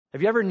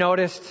Have you ever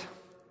noticed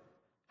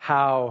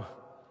how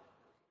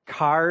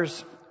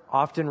cars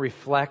often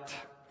reflect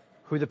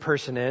who the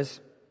person is?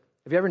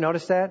 Have you ever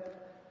noticed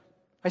that?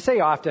 I say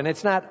often,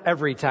 it's not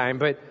every time,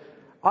 but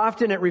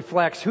often it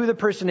reflects who the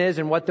person is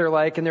and what they're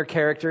like and their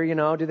character. You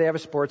know, do they have a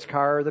sports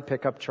car or the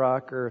pickup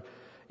truck or,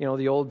 you know,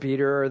 the old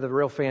beater or the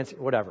real fancy,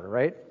 whatever,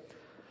 right?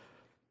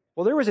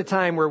 Well, there was a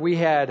time where we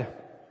had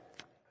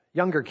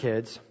younger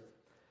kids.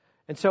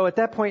 And so at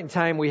that point in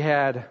time, we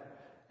had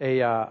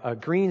a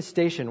green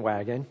station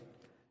wagon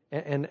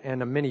and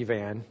a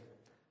minivan,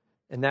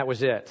 and that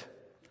was it.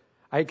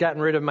 I had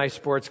gotten rid of my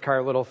sports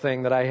car little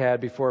thing that I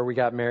had before we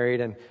got married,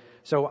 and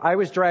so I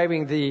was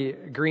driving the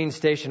green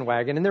station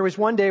wagon. And there was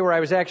one day where I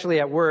was actually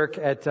at work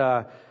as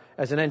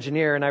an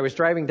engineer, and I was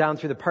driving down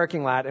through the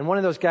parking lot, and one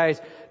of those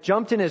guys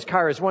jumped in his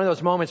car. It's one of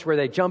those moments where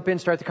they jump in,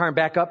 start the car, and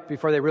back up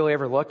before they really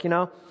ever look, you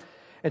know?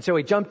 And so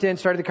he jumped in,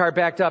 started the car,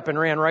 backed up, and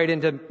ran right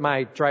into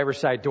my driver's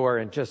side door,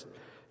 and just,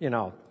 you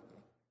know,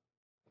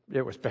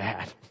 it was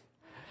bad.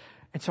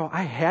 And so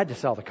I had to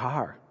sell the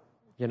car,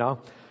 you know?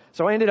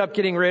 So I ended up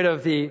getting rid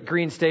of the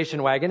green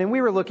station wagon, and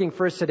we were looking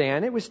for a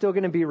sedan. It was still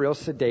going to be real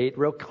sedate,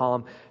 real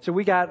calm. So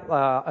we got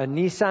a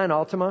Nissan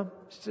Altima.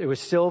 It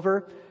was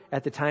silver.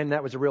 At the time,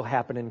 that was a real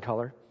happening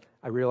color.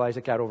 I realized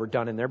it got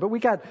overdone in there. But we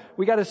got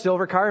a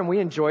silver car, and we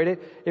enjoyed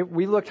it.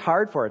 We looked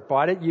hard for it,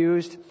 bought it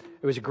used.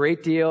 It was a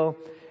great deal.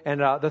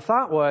 And the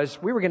thought was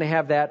we were going to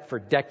have that for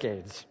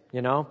decades,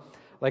 you know?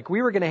 Like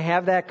we were going to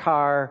have that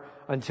car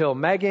until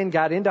Megan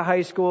got into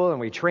high school and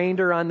we trained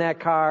her on that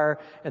car,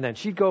 and then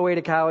she'd go away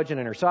to college, and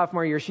in her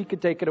sophomore year she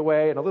could take it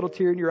away, and a little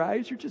tear in your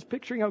eyes, you're just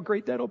picturing how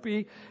great that'll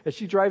be as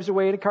she drives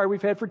away in a car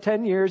we've had for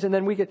 10 years, and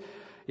then we get,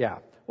 yeah.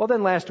 Well,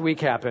 then last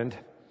week happened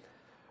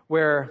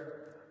where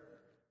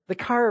the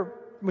car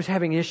was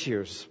having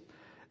issues.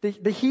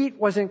 The heat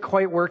wasn't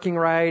quite working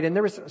right,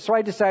 and so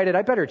I decided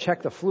I better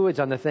check the fluids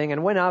on the thing,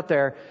 and went out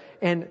there,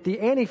 and the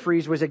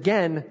antifreeze was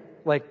again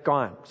like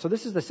gone. So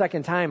this is the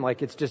second time,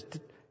 like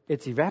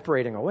it's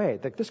evaporating away.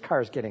 Like this car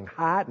is getting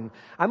hot, and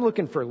I'm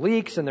looking for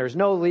leaks, and there's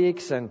no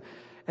leaks, and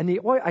the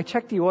oil. I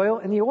checked the oil,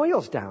 and the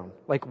oil's down,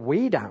 like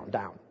way down,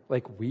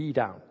 like way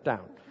down.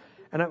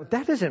 And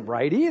that isn't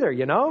right either,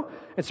 you know.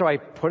 And so I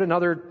put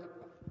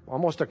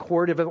almost a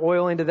quart of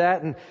oil into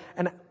that, and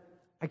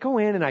I go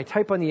in and I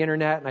type on the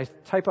internet and I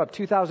type up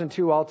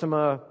 2002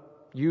 Altima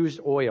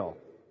used oil.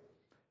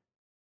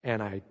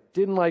 And I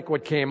didn't like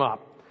what came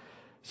up.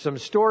 Some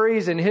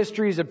stories and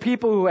histories of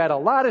people who had a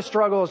lot of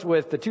struggles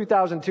with the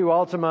 2002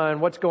 Altima and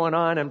what's going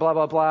on and blah,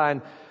 blah, blah.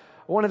 And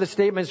one of the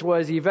statements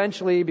was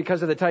eventually,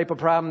 because of the type of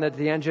problem that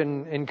the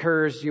engine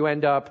incurs, you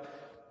end up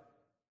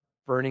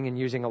burning and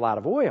using a lot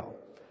of oil.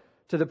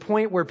 To the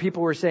point where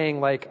people were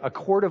saying like a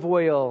quart of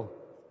oil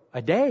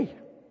a day.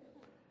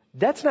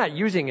 That's not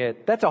using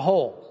it. That's a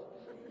hole.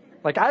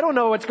 Like, I don't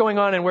know what's going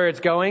on and where it's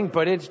going,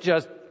 but it's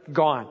just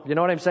gone. You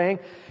know what I'm saying?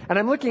 And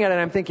I'm looking at it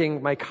and I'm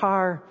thinking, my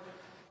car,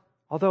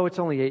 although it's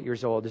only 8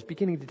 years old, is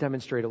beginning to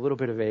demonstrate a little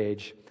bit of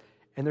age.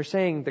 And they're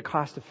saying the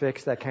cost to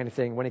fix that kind of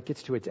thing when it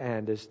gets to its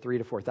end is $3,000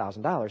 to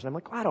 $4,000. And I'm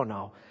like, I don't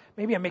know.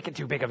 Maybe I'm making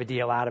too big of a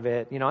deal out of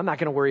it. You know, I'm not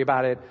going to worry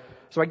about it.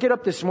 So I get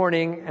up this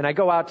morning and I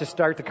go out to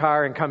start the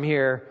car and come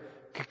here.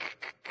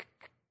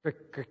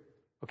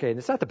 Okay, and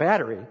it's not the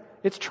battery.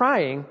 It's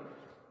trying.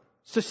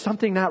 It's just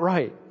something not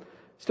right.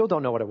 Still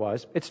don't know what it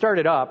was. It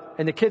started up,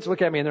 and the kids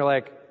look at me and they're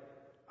like,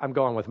 I'm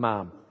going with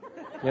mom,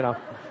 you know.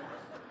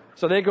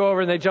 So they go over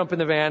and they jump in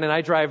the van, and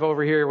I drive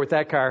over here with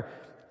that car.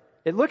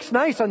 It looks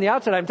nice on the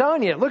outside. I'm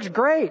telling you, it looks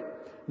great.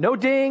 No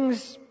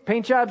dings.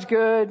 Paint job's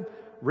good.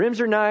 Rims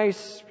are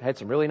nice. Had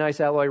some really nice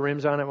alloy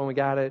rims on it when we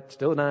got it.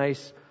 Still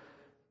nice.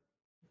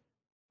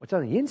 What's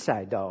on the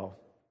inside, though?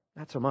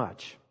 Not so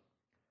much.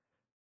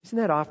 Isn't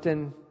that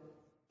often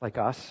like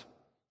us?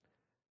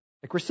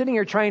 Like we're sitting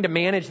here trying to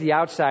manage the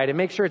outside and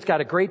make sure it's got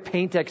a great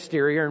paint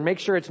exterior and make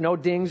sure it's no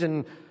dings,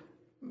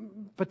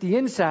 but the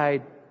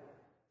inside,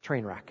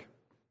 train wreck.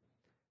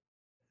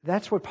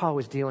 That's what Paul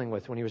was dealing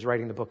with when he was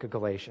writing the book of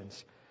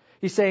Galatians.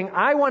 He's saying,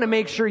 I want to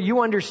make sure you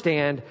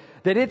understand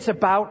that it's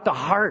about the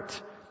heart.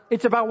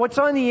 It's about what's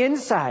on the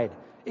inside.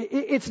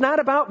 It's not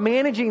about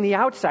managing the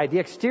outside, the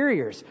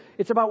exteriors.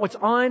 It's about what's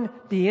on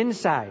the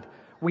inside.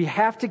 We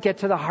have to get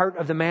to the heart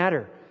of the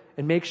matter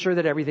and make sure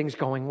that everything's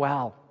going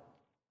well.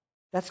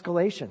 That's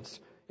Galatians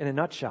in a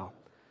nutshell.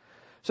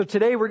 So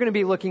today we're going to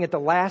be looking at the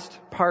last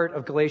part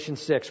of Galatians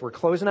 6. We're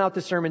closing out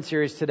the sermon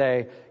series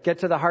today, get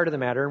to the heart of the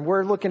matter, and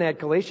we're looking at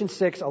Galatians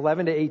 6,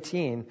 11 to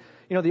 18.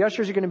 You know, the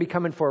ushers are going to be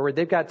coming forward.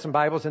 They've got some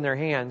Bibles in their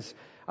hands.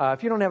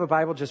 If you don't have a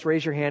Bible, just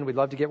raise your hand. We'd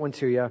love to get one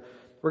to you.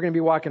 We're going to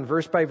be walking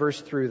verse by verse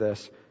through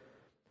this.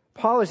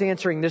 Paul is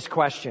answering this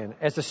question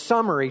as a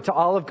summary to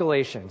all of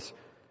Galatians.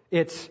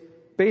 It's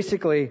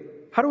basically,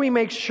 how do we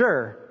make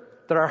sure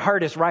that our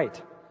heart is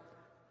right?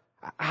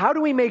 How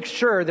do we make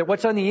sure that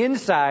what's on the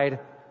inside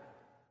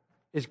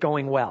is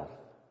going well?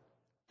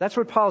 That's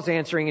what Paul's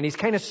answering, and he's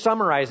kind of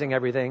summarizing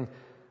everything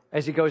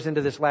as he goes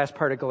into this last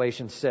part of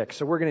Galatians 6.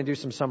 So we're going to do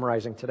some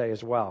summarizing today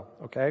as well,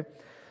 okay?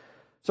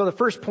 So the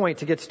first point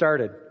to get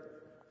started,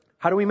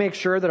 how do we make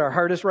sure that our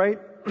heart is right?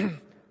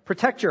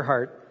 Protect your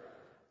heart,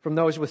 from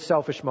those with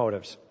selfish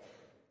motives.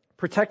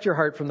 Protect your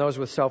heart from those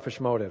with selfish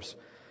motives.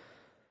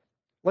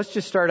 Let's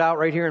just start out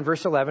right here in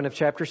verse 11 of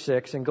chapter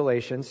 6 in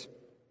Galatians.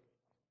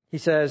 He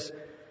says,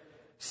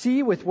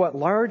 "See with what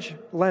large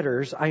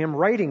letters I am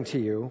writing to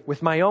you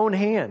with my own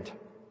hand."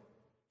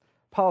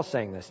 Paul's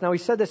saying this. Now, he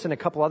said this in a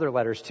couple other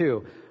letters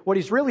too. What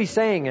he's really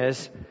saying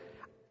is,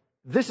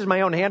 this is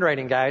my own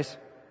handwriting, guys.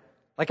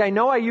 Like, I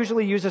know I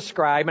usually use a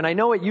scribe, and I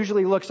know it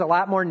usually looks a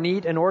lot more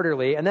neat and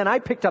orderly, and then I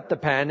picked up the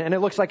pen, and it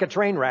looks like a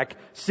train wreck.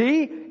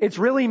 See? It's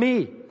really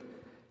me.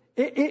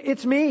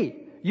 It's me.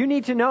 You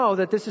need to know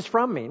that this is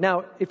from me.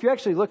 Now, if you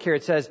actually look here,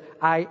 it says,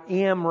 I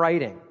am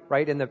writing,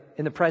 right, in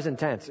the present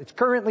tense. It's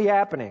currently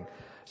happening.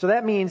 So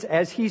that means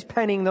as he's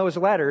penning those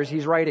letters,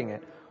 he's writing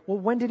it. Well,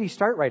 when did he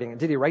start writing it?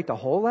 Did he write the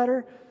whole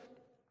letter?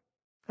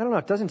 I don't know.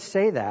 It doesn't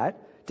say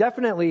that.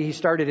 Definitely he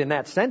started in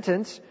that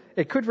sentence.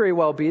 It could very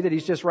well be that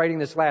he's just writing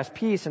this last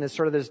piece and it's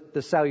sort of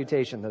the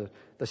salutation,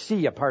 the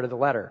see a part of the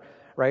letter,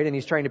 right? And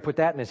he's trying to put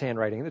that in his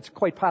handwriting. It's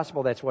quite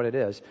possible that's what it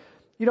is.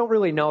 You don't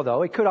really know,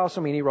 though. It could also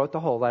mean he wrote the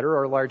whole letter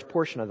or a large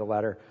portion of the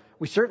letter.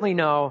 We certainly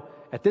know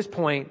at this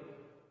point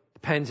the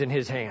pen's in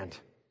his hand.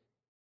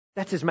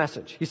 That's his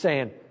message. He's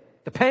saying,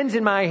 the pen's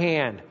in my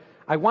hand.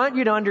 I want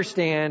you to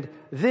understand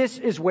this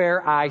is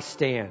where I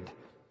stand.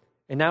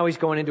 And now he's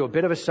going into a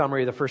bit of a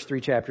summary of the first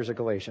 3 chapters of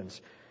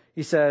Galatians.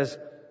 He says,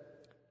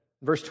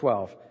 verse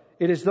 12,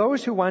 "It is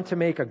those who want to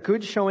make a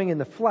good showing in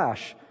the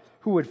flesh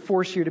who would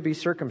force you to be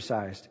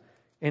circumcised,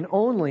 and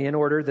only in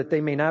order that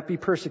they may not be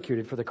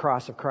persecuted for the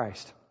cross of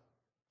Christ."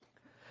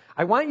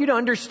 I want you to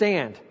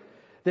understand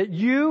that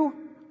you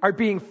are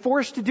being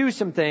forced to do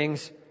some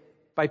things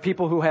by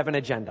people who have an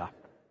agenda.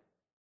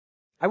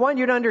 I want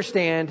you to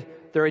understand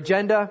their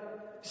agenda,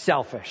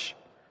 selfish.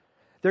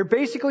 They're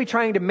basically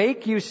trying to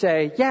make you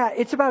say, yeah,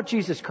 it's about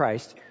Jesus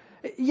Christ.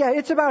 Yeah,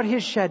 it's about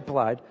His shed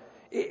blood.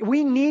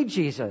 We need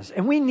Jesus,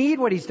 and we need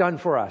what He's done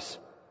for us.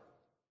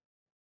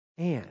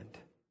 And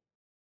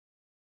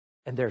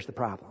there's the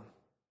problem.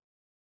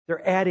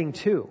 They're adding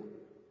to.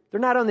 They're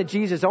not on the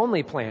Jesus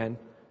only plan.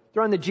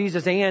 They're on the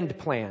Jesus and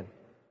plan.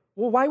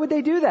 Well, why would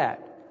they do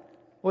that?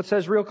 Well, it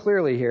says real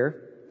clearly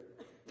here,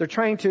 they're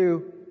trying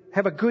to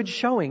have a good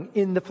showing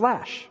in the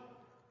flesh.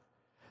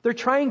 They're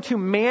trying to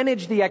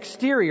manage the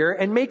exterior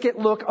and make it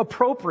look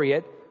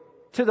appropriate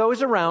to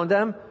those around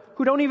them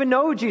who don't even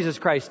know who Jesus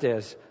Christ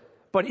is.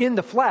 But in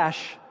the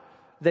flesh,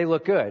 they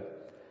look good.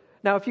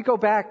 Now, if you go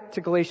back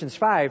to Galatians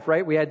 5,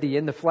 right, we had the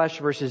in the flesh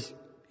versus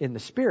in the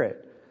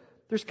spirit.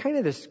 There's kind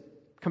of this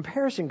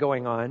comparison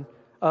going on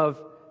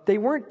of they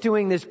weren't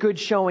doing this good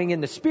showing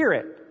in the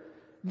spirit.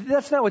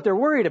 That's not what they're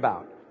worried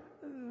about.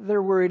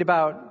 They're worried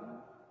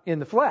about in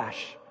the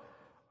flesh.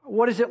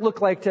 What does it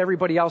look like to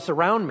everybody else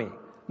around me?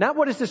 Not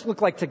what does this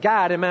look like to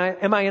God? Am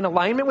I in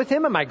alignment with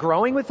Him? Am I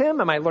growing with Him?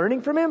 Am I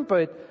learning from Him?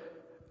 But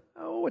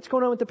what's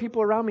going on with the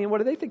people around me and what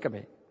do they think of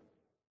me?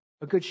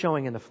 A good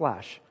showing in the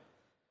flesh.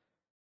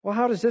 Well,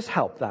 how does this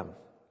help them?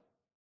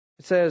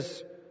 It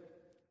says,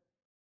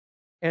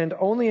 and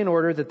only in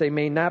order that they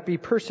may not be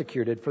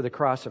persecuted for the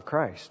cross of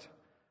Christ.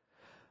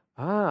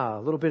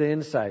 A little bit of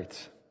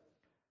insight.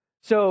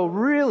 So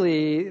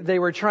really, they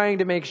were trying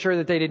to make sure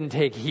that they didn't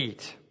take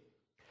heat.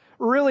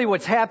 Really,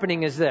 what's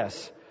happening is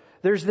this.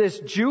 There's this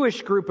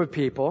Jewish group of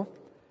people,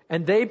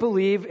 and they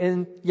believe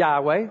in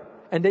Yahweh,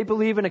 and they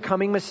believe in a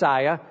coming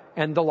Messiah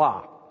and the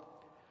law.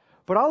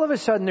 But all of a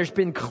sudden, there's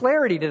been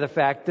clarity to the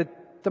fact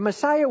that the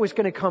Messiah was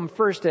going to come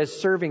first as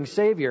serving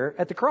Savior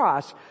at the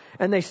cross,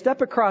 and they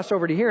step across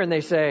over to here and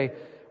they say,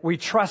 we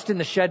trust in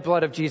the shed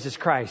blood of Jesus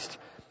Christ.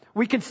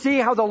 We can see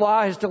how the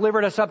law has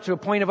delivered us up to a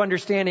point of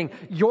understanding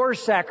your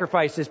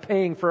sacrifice is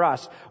paying for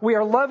us. We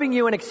are loving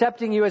you and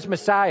accepting you as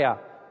Messiah.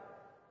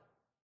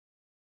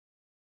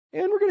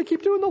 And we're going to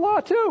keep doing the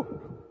law too.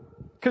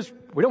 Because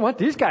we don't want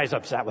these guys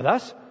upset with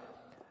us.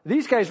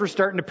 These guys were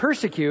starting to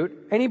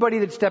persecute anybody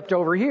that stepped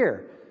over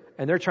here.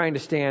 And they're trying to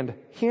stand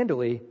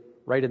handily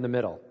right in the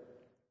middle.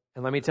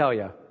 And let me tell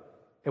you,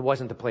 it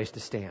wasn't the place to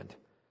stand.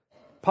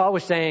 Paul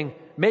was saying,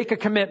 make a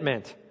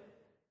commitment.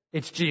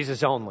 It's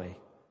Jesus only.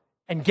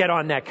 And get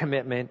on that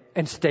commitment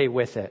and stay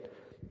with it.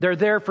 They're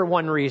there for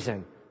one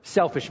reason,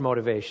 selfish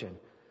motivation.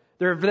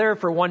 They're there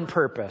for one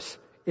purpose.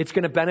 It's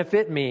going to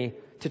benefit me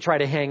to try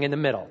to hang in the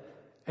middle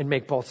and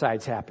make both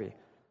sides happy.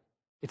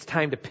 It's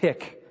time to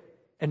pick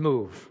and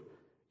move.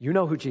 You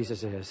know who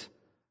Jesus is.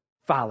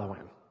 Follow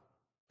Him.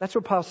 That's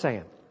what Paul's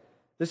saying.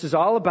 This is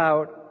all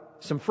about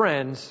some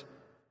friends,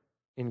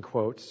 in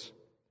quotes,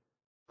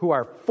 who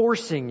are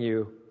forcing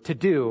you to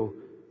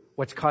do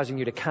what's causing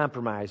you to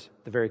compromise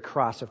the very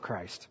cross of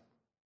Christ.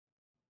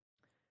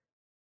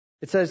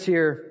 It says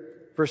here,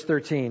 verse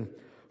 13,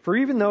 for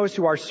even those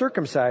who are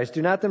circumcised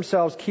do not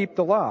themselves keep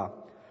the law,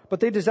 but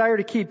they desire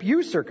to keep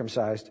you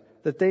circumcised,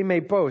 that they may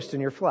boast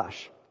in your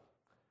flesh.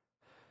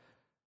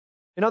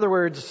 In other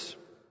words,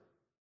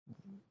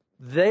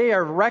 they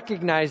are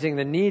recognizing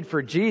the need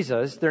for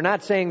Jesus. They're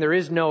not saying there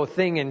is no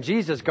thing in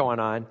Jesus going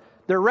on.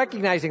 They're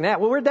recognizing that.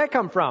 Well, where'd that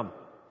come from?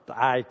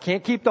 I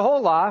can't keep the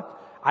whole law.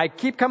 I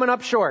keep coming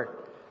up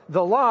short.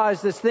 The law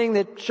is this thing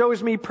that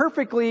shows me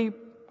perfectly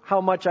how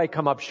much I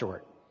come up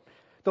short.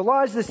 The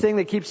law is this thing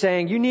that keeps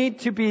saying, you need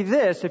to be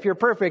this if you're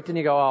perfect, and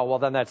you go, oh, well,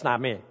 then that's not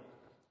me.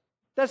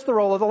 That's the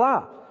role of the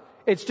law.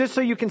 It's just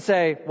so you can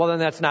say, well, then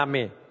that's not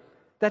me.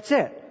 That's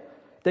it.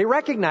 They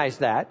recognize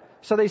that,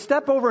 so they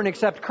step over and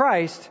accept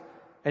Christ,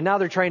 and now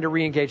they're trying to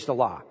re-engage the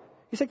law.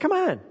 He said, come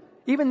on.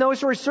 Even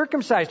those who are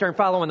circumcised aren't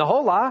following the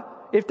whole law.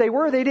 If they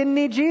were, they didn't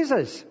need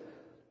Jesus.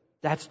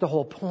 That's the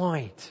whole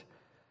point.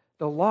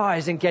 The law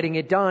isn't getting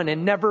it done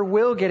and never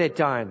will get it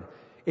done.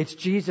 It's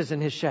Jesus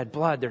and his shed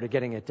blood that are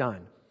getting it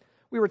done.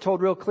 We were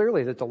told real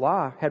clearly that the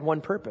law had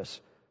one purpose,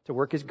 to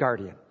work as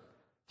guardian,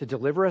 to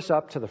deliver us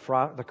up to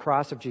the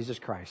cross of Jesus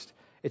Christ.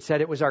 It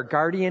said it was our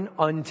guardian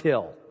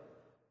until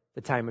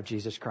the time of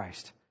Jesus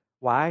Christ.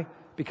 Why?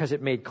 Because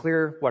it made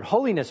clear what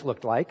holiness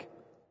looked like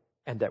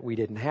and that we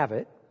didn't have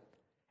it.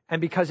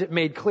 And because it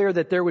made clear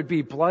that there would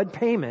be blood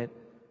payment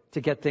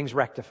to get things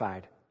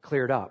rectified,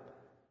 cleared up.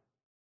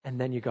 And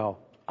then you go,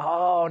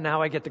 oh,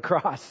 now I get the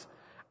cross.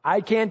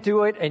 I can't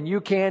do it, and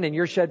you can, and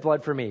you're shed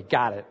blood for me.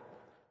 Got it.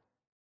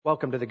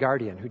 Welcome to the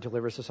guardian who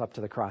delivers us up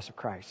to the cross of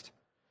Christ.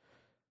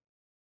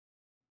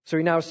 So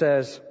he now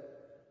says,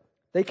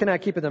 they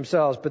cannot keep it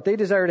themselves, but they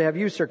desire to have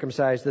you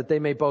circumcised that they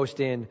may boast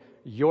in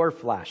your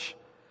flesh.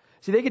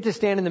 See, they get to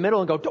stand in the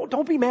middle and go,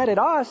 don't be mad at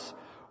us.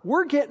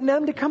 We're getting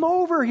them to come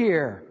over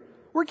here.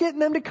 We're getting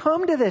them to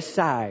come to this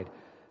side.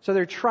 So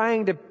they're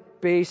trying to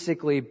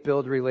basically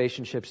build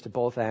relationships to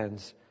both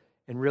ends.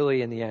 And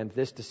really, in the end,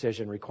 this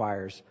decision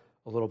requires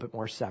a little bit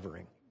more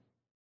severing.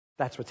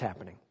 That's what's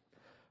happening.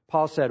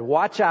 Paul said,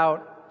 watch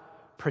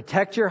out,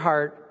 protect your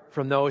heart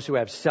from those who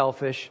have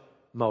selfish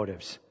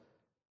motives.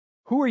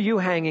 Who are you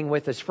hanging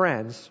with as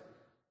friends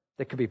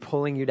that could be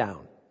pulling you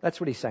down? That's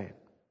what he's saying.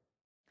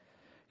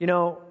 You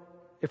know,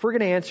 if we're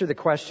going to answer the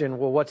question,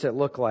 well, what's it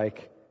look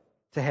like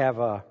to have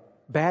a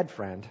bad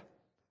friend?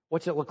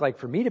 What's it look like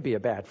for me to be a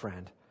bad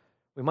friend?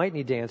 We might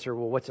need to answer,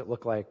 well, what's it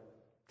look like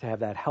to have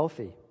that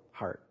healthy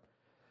heart?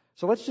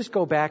 So let's just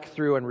go back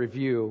through and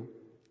review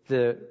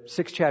the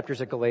 6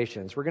 chapters of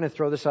Galatians. We're going to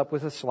throw this up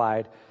with a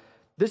slide.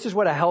 This is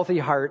what a healthy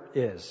heart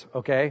is,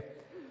 okay?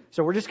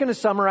 So we're just going to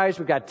summarize.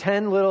 We've got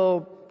 10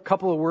 little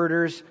couple of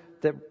worders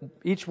that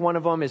each one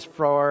of them is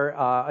for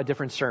a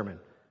different sermon.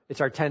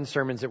 It's our 10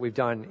 sermons that we've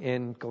done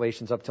in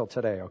Galatians up till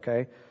today,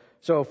 okay?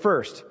 So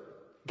first,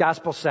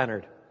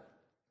 gospel-centered.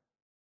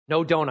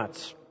 No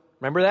donuts.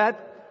 Remember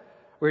that?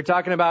 We were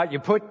talking about you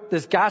put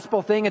this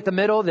gospel thing at the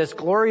middle, this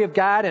glory of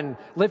God and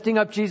lifting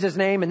up Jesus'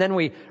 name, and then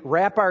we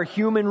wrap our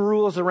human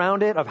rules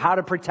around it of how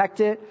to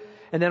protect it.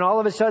 And then all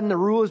of a sudden the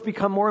rules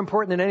become more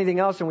important than anything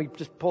else, and we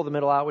just pull the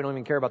middle out. We don't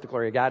even care about the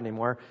glory of God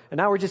anymore. And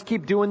now we just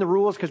keep doing the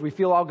rules because we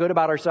feel all good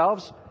about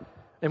ourselves.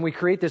 And we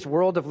create this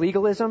world of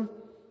legalism.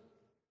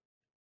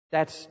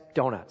 That's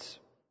donuts.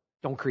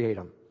 Don't create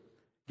them.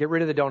 Get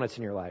rid of the donuts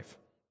in your life.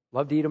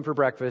 Love to eat them for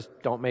breakfast.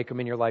 Don't make them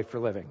in your life for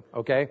living.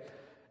 Okay?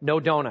 No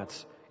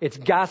donuts. It's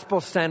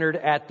gospel-centered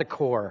at the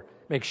core.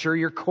 Make sure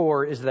your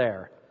core is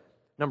there.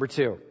 Number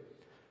 2,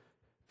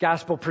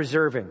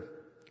 gospel-preserving.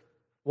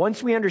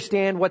 Once we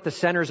understand what the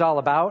center's all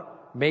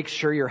about, make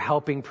sure you're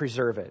helping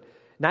preserve it.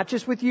 Not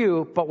just with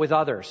you, but with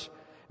others.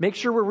 Make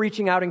sure we're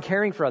reaching out and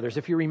caring for others.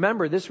 If you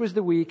remember, this was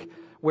the week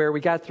where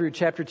we got through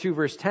chapter 2,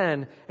 verse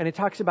 10, and it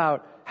talks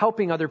about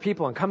helping other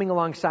people and coming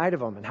alongside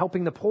of them and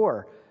helping the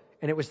poor.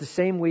 And it was the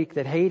same week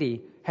that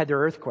Haiti had their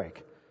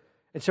earthquake.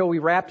 And so we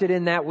wrapped it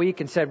in that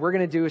week and said, we're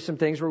going to do some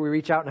things where we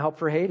reach out and help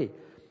for Haiti.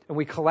 And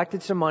we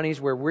collected some monies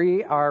where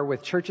we are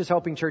with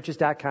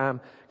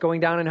churcheshelpingchurches.com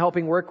going down and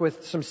helping work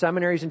with some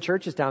seminaries and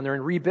churches down there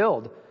and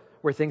rebuild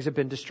where things have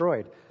been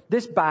destroyed.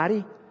 This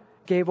body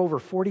gave over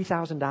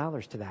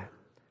 $40,000 to that.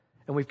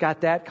 And we've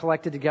got that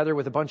collected together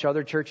with a bunch of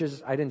other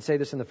churches. I didn't say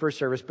this in the first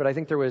service, but I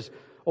think there was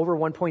over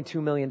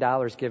 $1.2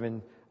 million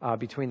given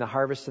between the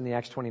Harvest and the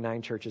Acts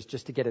 29 churches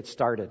just to get it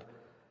started.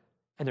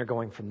 And they're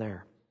going from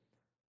there.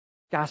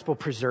 Gospel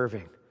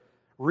preserving.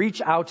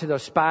 Reach out to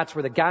those spots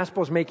where the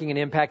gospel is making an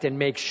impact and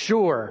make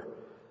sure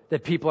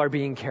that people are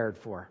being cared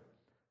for.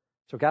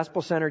 So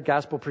gospel-centered,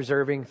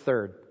 gospel-preserving.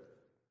 Third,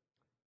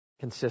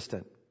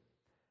 consistent.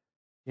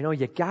 You know,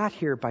 you got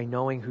here by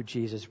knowing who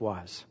Jesus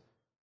was.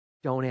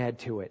 Don't add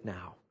to it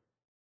now.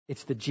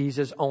 It's the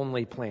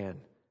Jesus-only plan,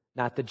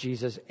 not the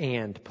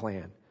Jesus-and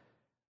plan.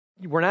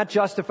 We're not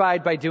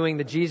justified by doing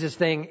the Jesus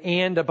thing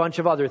and a bunch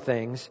of other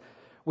things.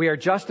 We are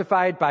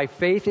justified by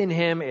faith in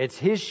Him. It's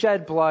His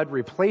shed blood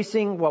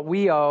replacing what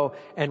we owe,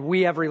 and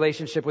we have a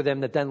relationship with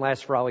Him that then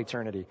lasts for all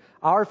eternity.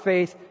 Our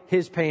faith,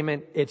 His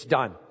payment, it's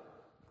done.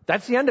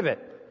 That's the end of it.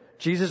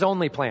 Jesus'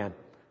 only plan.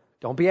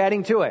 Don't be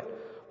adding to it.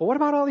 Well, what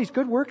about all these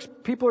good works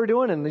people are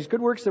doing and these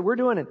good works that we're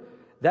doing? And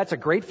that's a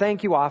great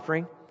thank you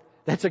offering.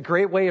 That's a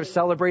great way of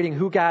celebrating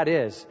who God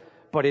is,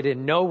 but it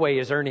in no way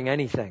is earning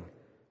anything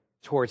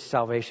towards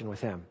salvation with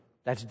Him.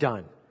 That's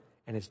done,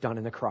 and it's done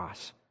in the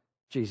cross.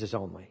 Jesus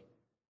only.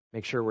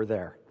 Make sure we're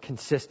there.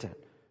 Consistent.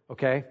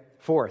 Okay?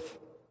 Fourth,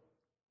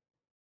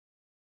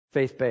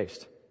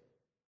 faith-based.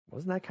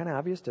 Wasn't that kind of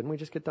obvious? Didn't we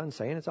just get done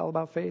saying it's all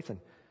about faith? And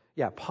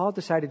yeah, Paul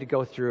decided to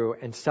go through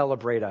and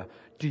celebrate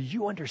do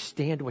you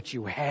understand what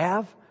you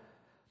have?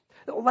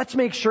 Let's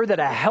make sure that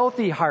a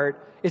healthy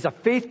heart is a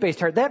faith-based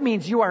heart. That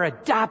means you are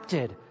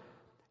adopted.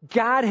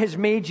 God has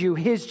made you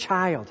his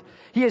child.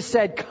 He has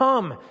said,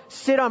 come,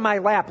 sit on my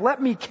lap.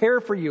 Let me care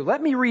for you.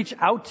 Let me reach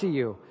out to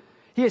you.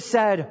 He has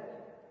said,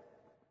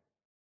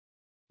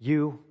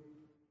 you,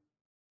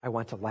 I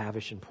want to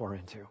lavish and pour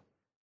into.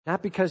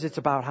 Not because it's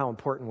about how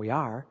important we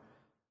are,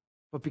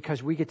 but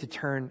because we get to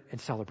turn and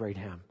celebrate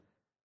him.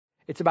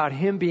 It's about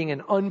him being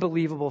an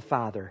unbelievable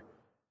Father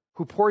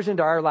who pours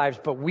into our lives,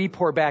 but we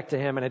pour back to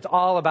him, and it's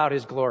all about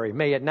his glory.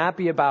 May it not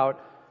be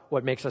about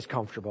what makes us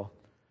comfortable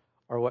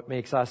or what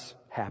makes us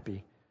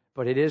happy,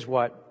 but it is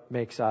what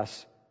makes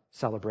us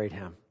celebrate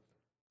him,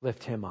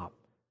 lift him up,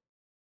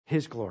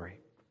 his glory.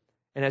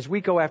 And as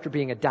we go after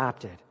being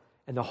adopted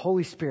and the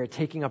Holy Spirit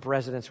taking up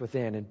residence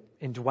within and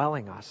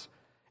indwelling us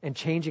and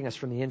changing us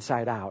from the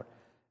inside out,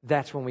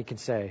 that's when we can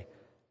say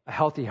a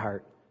healthy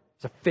heart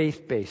is a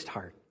faith-based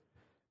heart.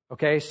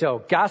 Okay,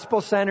 so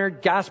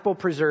gospel-centered,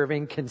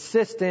 gospel-preserving,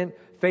 consistent,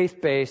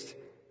 faith-based.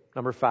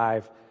 Number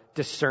 5,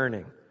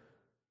 discerning.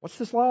 What's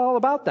this law all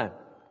about then?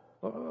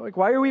 Like,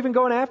 why are we even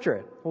going after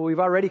it? Well, we've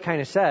already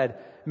kind of said,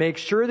 make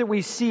sure that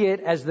we see it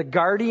as the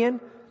guardian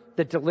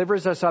that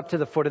delivers us up to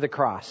the foot of the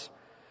cross.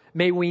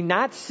 May we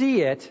not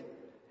see it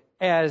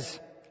as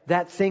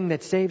that thing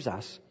that saves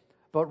us,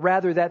 but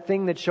rather that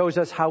thing that shows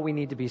us how we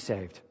need to be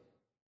saved.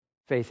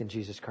 Faith in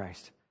Jesus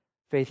Christ.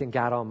 Faith in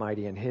God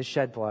Almighty and his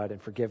shed blood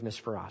and forgiveness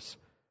for us.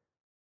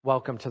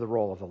 Welcome to the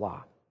role of the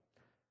law.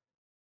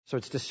 So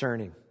it's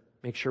discerning.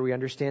 Make sure we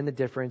understand the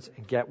difference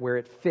and get where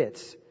it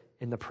fits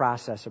in the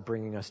process of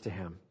bringing us to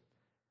him.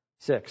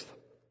 6th,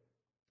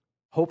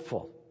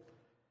 hopeful.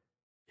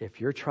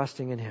 If you're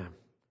trusting in him,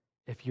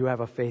 if you have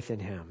a faith in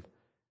him,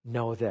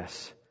 know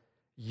this.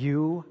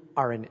 You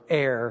are an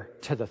heir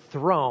to the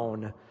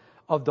throne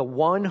of the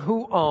one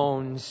who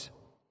owns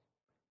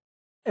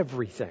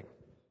everything.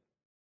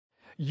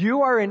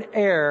 You are an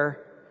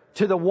heir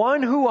to the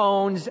one who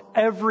owns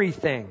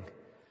everything.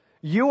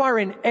 You are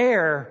an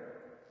heir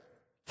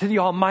to the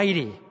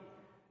Almighty.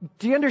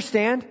 Do you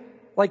understand?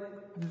 Like,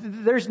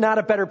 there's not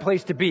a better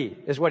place to be,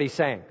 is what he's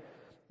saying.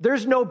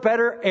 There's no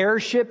better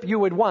heirship you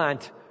would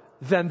want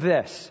than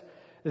this.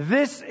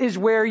 This is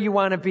where you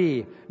want to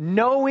be,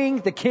 knowing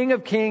the King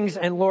of Kings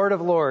and Lord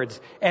of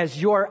Lords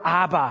as your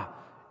Abba,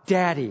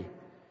 Daddy.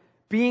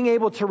 Being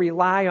able to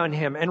rely on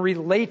him and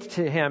relate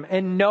to him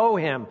and know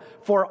him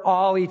for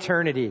all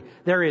eternity.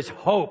 There is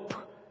hope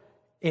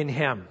in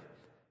him.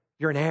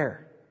 You're an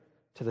heir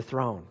to the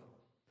throne.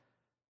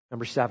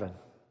 Number 7,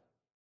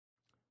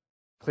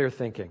 clear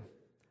thinking.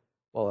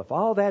 Well, if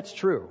all that's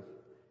true,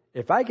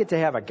 if I get to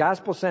have a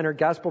gospel-centered,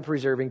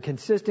 gospel-preserving,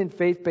 consistent,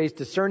 faith-based,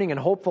 discerning, and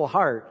hopeful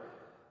heart,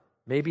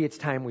 maybe it's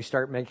time we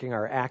start making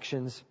our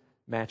actions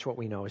match what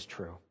we know is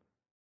true.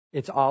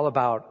 It's all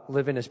about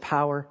live in his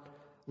power,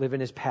 live in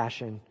his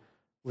passion,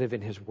 live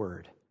in his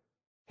word.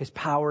 His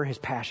power, his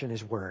passion,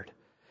 his word.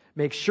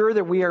 Make sure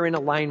that we are in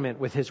alignment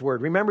with his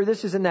word. Remember,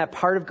 this is in that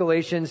part of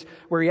Galatians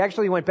where he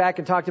actually went back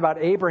and talked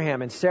about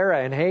Abraham and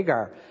Sarah and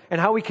Hagar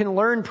and how we can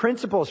learn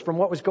principles from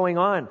what was going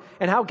on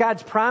and how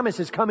God's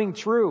promise is coming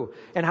true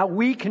and how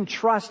we can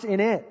trust in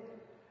it.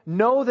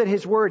 Know that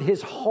his word,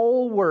 his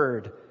whole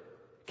word,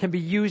 can be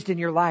used in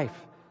your life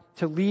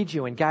to lead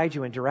you and guide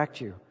you and direct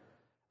you.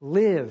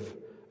 Live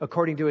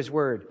according to his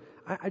word.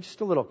 Just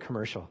a little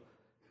commercial.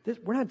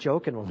 We're not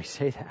joking when we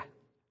say that.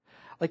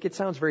 Like, it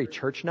sounds very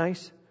church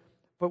nice.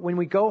 But when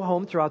we go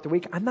home throughout the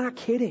week, I'm not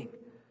kidding.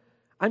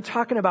 I'm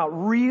talking about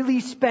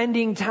really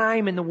spending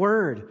time in the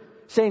Word.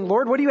 Saying,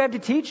 Lord, what do you have to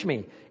teach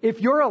me?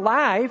 If you're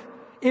alive,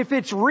 if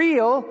it's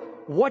real,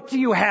 what do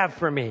you have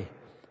for me?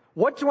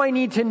 What do I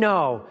need to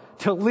know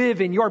to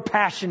live in your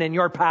passion and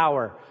your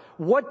power?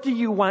 What do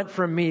you want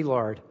from me,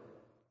 Lord?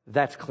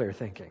 That's clear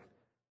thinking.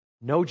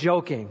 No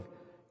joking.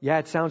 Yeah,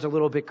 it sounds a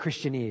little bit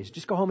Christianese.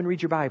 Just go home and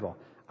read your Bible.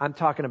 I'm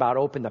talking about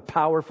open the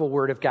powerful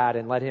Word of God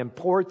and let him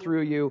pour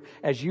through you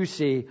as you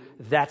see.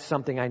 That's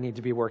something I need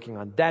to be working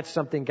on. That's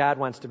something God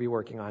wants to be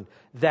working on.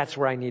 That's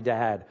where I need to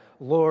head.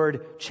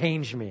 Lord,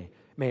 change me.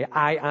 May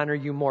I honor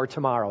you more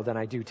tomorrow than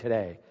I do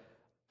today.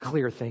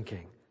 Clear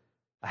thinking.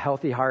 A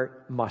healthy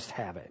heart must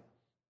have it.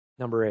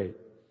 Number 8.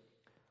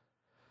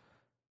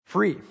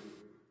 Free.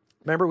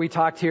 Remember we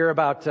talked here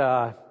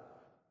about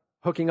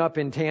hooking up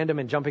in tandem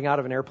and jumping out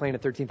of an airplane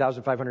at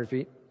 13,500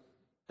 feet?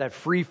 That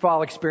free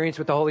fall experience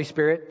with the Holy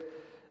Spirit.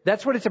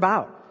 That's what it's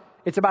about.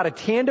 It's about a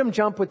tandem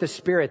jump with the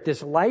Spirit,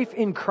 this life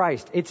in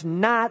Christ. It's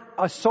not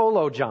a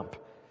solo jump.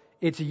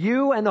 It's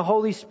you and the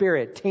Holy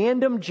Spirit.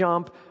 Tandem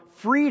jump,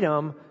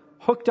 freedom,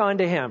 hooked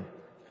onto him.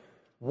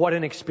 What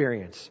an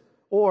experience.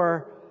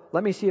 Or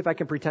let me see if I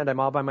can pretend I'm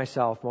all by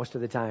myself most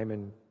of the time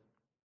and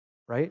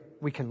right?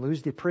 We can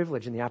lose the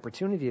privilege and the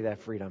opportunity of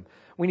that freedom.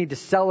 We need to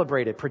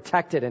celebrate it,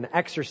 protect it, and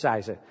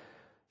exercise it.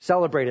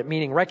 Celebrate it,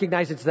 meaning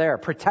recognize it's there.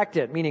 Protect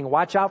it, meaning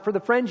watch out for the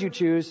friends you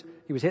choose.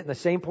 He was hitting the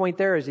same point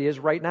there as he is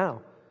right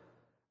now.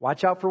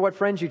 Watch out for what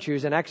friends you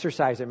choose and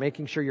exercise it,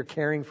 making sure you're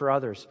caring for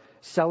others,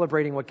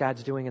 celebrating what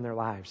God's doing in their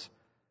lives.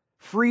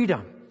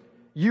 Freedom.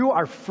 You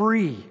are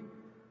free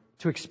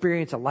to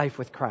experience a life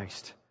with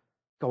Christ.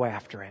 Go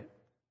after it.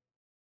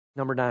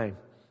 Number 9,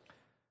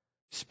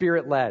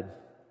 Spirit-led.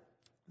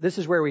 This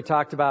is where we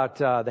talked about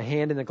the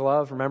hand in the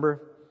glove,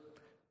 remember?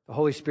 The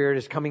Holy Spirit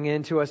is coming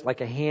into us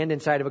like a hand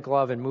inside of a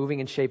glove and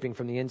moving and shaping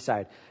from the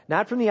inside.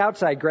 Not from the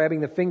outside,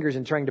 grabbing the fingers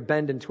and trying to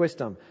bend and twist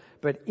them,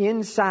 but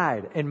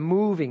inside and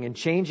moving and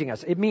changing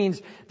us. It means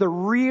the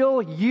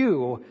real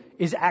you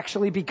is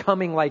actually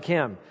becoming like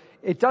Him.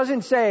 It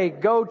doesn't say,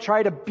 go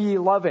try to be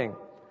loving.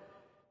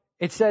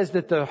 It says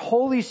that the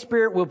Holy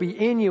Spirit will be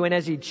in you, and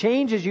as He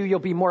changes you, you'll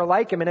be more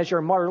like Him. And as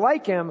you're more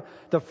like Him,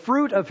 the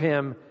fruit of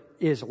Him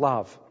is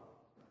love.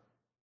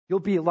 You'll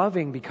be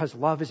loving because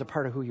love is a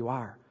part of who you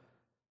are.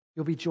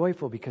 You'll be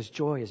joyful because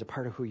joy is a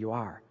part of who you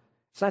are.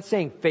 It's not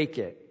saying fake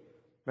it.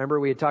 Remember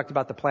we had talked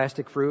about the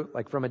plastic fruit?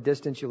 Like from a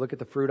distance you look at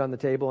the fruit on the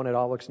table and it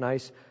all looks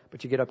nice,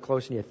 but you get up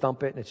close and you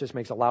thump it and it just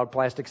makes a loud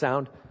plastic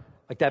sound.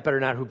 Like that better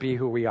not be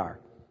who we are.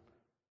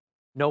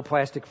 No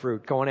plastic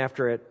fruit. Going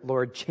after it.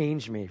 Lord,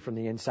 change me from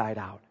the inside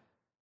out.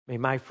 May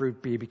my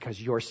fruit be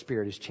because your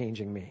Spirit is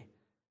changing me.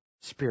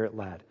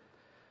 Spirit-led. And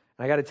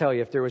I got to tell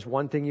you, if there was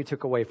one thing you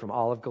took away from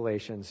all of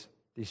Galatians,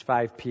 these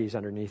 5 P's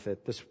underneath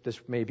it, this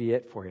may be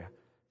it for you.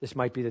 This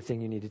might be the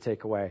thing you need to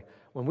take away.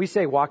 When we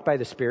say walk by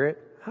the Spirit,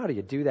 how do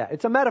you do that?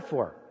 It's a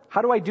metaphor.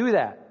 How do I do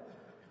that?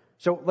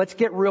 So let's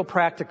get real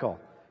practical.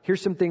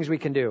 Here's some things we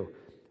can do.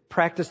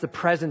 Practice the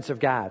presence of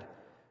God,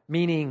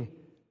 meaning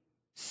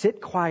sit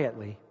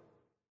quietly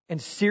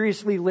and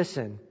seriously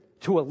listen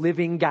to a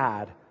living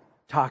God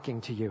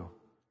talking to you.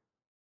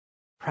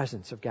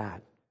 Presence of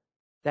God.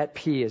 That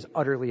P is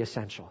utterly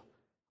essential.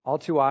 All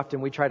too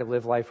often we try to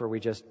live life where we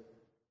just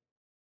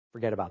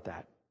forget about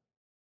that.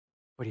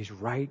 But He's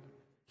right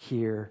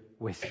here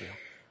with you.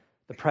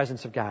 The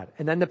presence of God.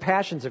 And then the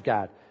passions of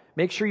God.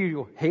 Make sure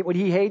you hate what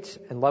He hates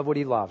and love what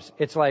He loves.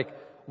 It's like,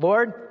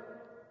 Lord,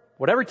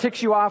 whatever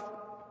ticks you off,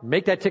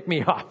 make that tick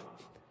me off.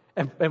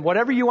 And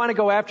whatever you want to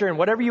go after and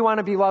whatever you want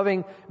to be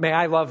loving, may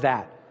I love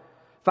that.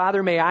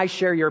 Father, may I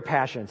share your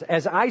passions.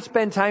 As I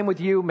spend time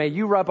with you, may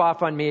you rub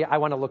off on me. I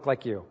want to look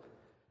like you.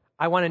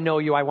 I want to know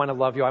you. I want to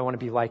love you. I want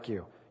to be like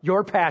you.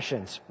 Your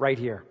passions right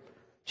here.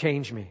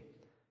 Change me.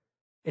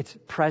 It's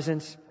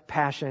presence,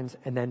 passions,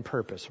 and then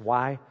purpose.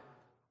 Why?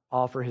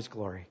 All for His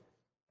glory.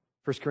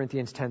 1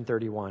 Corinthians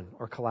 10:31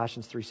 or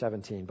Colossians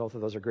 3:17. Both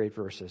of those are great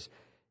verses.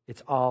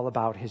 It's all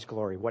about His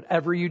glory.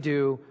 Whatever you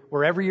do,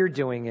 wherever you're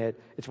doing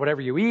it, it's whatever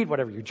you eat,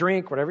 whatever you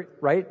drink, whatever,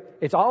 right?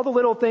 It's all the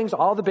little things,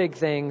 all the big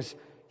things,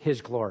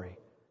 His glory.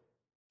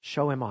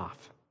 Show Him off.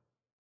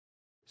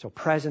 So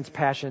presence,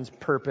 passions,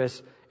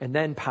 purpose, and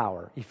then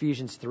power.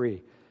 Ephesians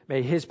 3.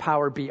 May His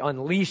power be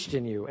unleashed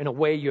in you in a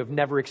way you have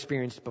never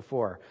experienced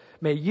before.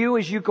 May you,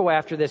 as you go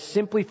after this,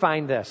 simply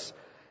find this.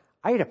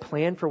 I had a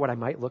plan for what I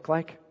might look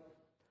like.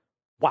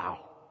 Wow.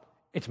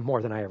 It's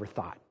more than I ever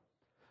thought.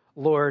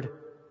 Lord,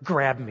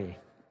 grab me.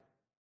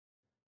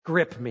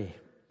 Grip me.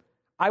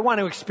 I want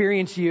to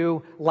experience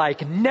you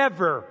like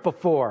never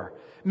before.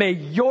 May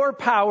your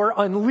power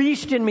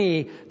unleashed in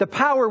me, the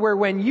power where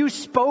when you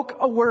spoke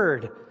a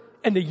word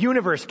and the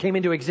universe came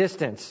into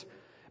existence,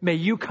 may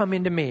you come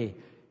into me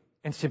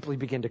and simply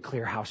begin to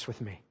clear house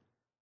with me.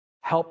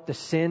 Help the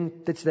sin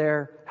that's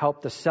there.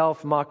 Help the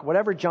self-muck,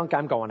 whatever junk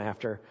I'm going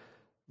after.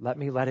 Let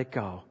me let it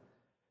go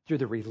through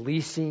the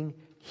releasing,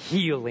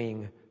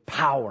 healing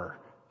power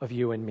of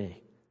you and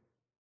me.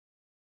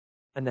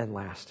 And then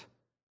last,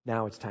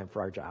 now it's time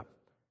for our job.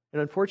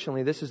 And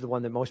unfortunately, this is the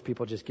one that most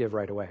people just give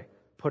right away.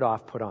 Put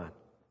off, put on.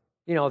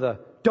 You know,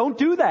 don't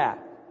do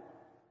that.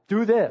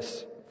 Do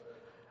this.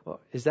 Well,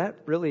 is that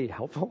really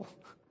helpful?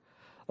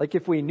 Like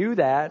if we knew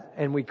that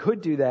and we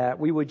could do that,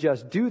 we would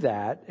just do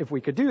that if we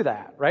could do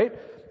that, right?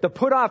 The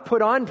put off,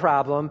 put on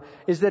problem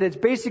is that it's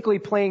basically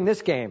playing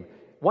this game.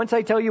 Once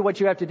I tell you what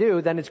you have to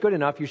do, then it's good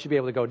enough. You should be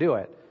able to go do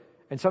it.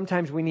 And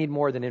sometimes we need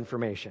more than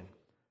information.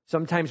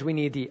 Sometimes we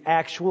need the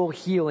actual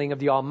healing of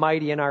the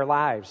Almighty in our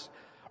lives.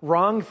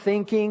 Wrong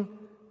thinking,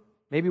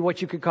 maybe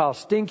what you could call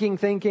stinking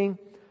thinking,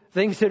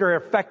 things that are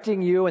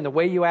affecting you and the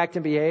way you act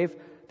and behave,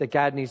 that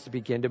God needs to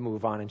begin to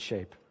move on and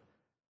shape.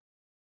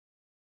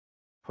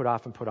 Put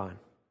off and put on.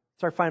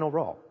 It's our final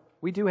role.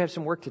 We do have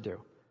some work to do.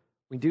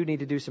 We do need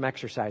to do some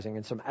exercising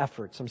and some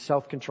effort, some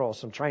self-control,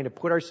 some trying to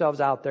put ourselves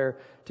out there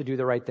to do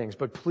the right things.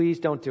 But please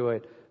don't do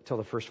it until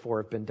the first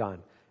 4 have been done.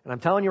 And I'm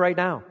telling you right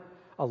now,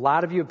 a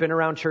lot of you have been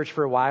around church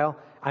for a while.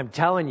 I'm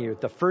telling you,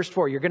 the first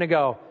 4, you're going to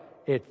go,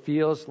 it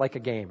feels like a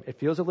game. It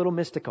feels a little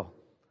mystical.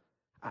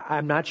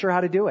 I'm not sure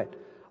how to do it.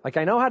 Like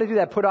I know how to do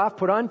that put off,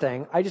 put on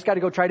thing. I just got to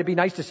go try to be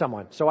nice to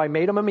someone. So I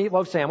made him a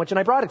meatloaf sandwich and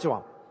I brought it to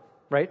him.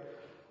 Right?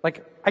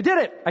 Like I did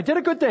it. I did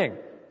a good thing.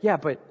 Yeah,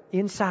 but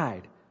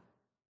inside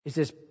is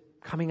this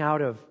coming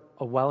out of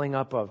a welling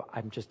up of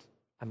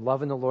I'm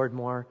loving the Lord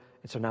more,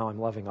 and so now I'm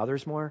loving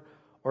others more?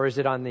 Or is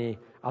it on the,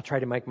 I'll try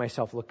to make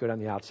myself look good on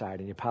the outside,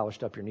 and you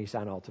polished up your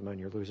Nissan Altima and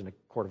you're losing a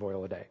quart of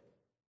oil a day?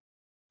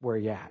 Where are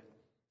you at?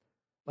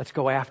 Let's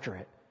go after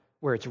it,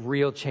 where it's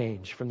real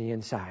change from the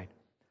inside.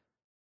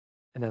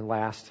 And then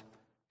last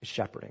is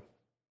shepherding.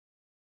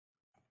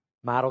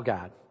 Model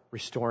God,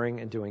 restoring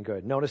and doing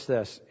good. Notice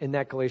this, in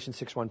that Galatians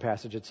 6:1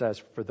 passage it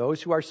says, for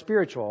those who are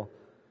spiritual,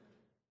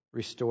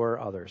 restore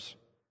others.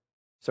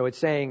 So it's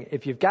saying,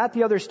 if you've got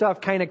the other stuff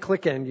kind of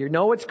clicking, you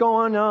know what's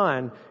going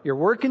on, you're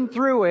working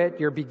through it,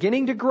 you're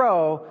beginning to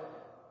grow,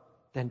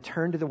 then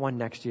turn to the one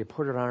next to you,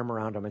 put an arm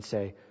around them and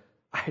say,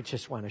 I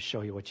just want to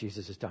show you what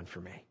Jesus has done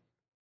for me.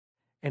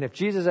 And if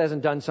Jesus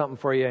hasn't done something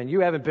for you and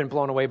you haven't been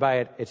blown away by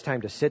it, it's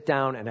time to sit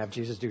down and have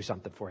Jesus do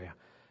something for you.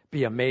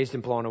 Be amazed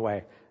and blown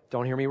away.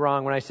 Don't hear me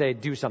wrong when I say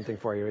do something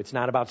for you. It's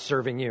not about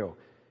serving you.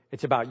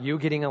 It's about you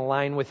getting in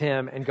line with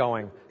him and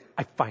going,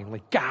 I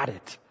finally got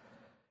it.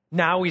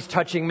 Now he's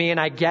touching me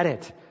and I get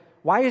it.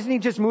 Why isn't he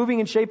just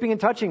moving and shaping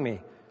and touching me?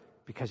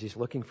 Because he's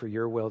looking for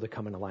your will to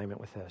come in alignment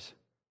with his.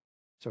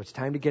 So it's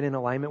time to get in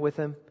alignment with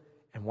him.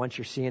 And once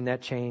you're seeing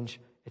that change,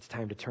 it's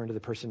time to turn to the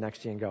person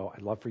next to you and go,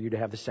 I'd love for you to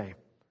have the same.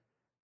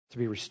 To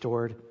be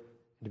restored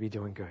and to be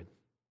doing good.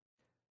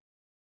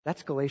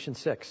 That's Galatians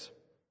 6.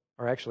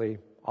 Or actually,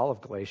 all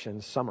of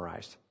Galatians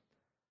summarized.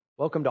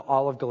 Welcome to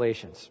all of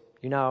Galatians.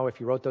 You know, if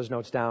you wrote those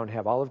notes down,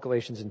 have all of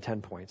Galatians in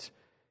 10 points.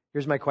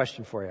 Here's my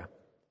question for you.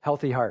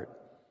 Healthy heart.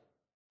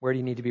 Where do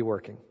you need to be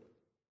working?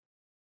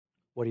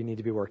 What do you need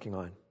to be working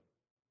on?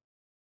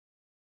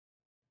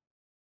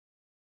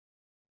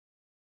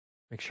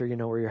 Make sure you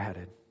know where you're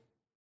headed.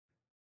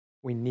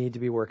 We need to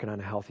be working on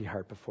a healthy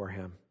heart before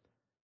him.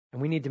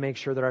 And we need to make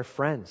sure that our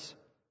friends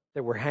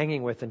that we're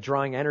hanging with and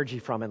drawing energy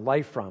from and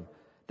life from,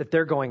 that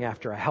they're going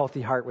after a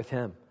healthy heart with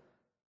him.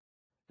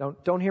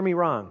 Don't hear me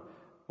wrong.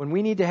 When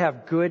we need to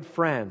have good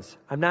friends,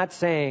 I'm not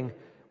saying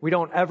we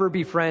don't ever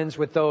be friends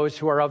with those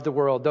who are of the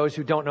world, those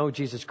who don't know who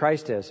Jesus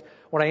Christ is.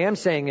 What I am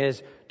saying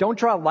is, don't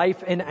draw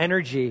life and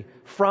energy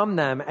from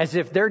them as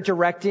if they're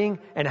directing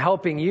and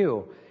helping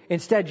you.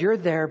 Instead, you're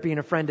there being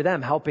a friend to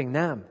them, helping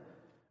them.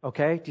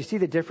 Okay? Do you see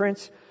the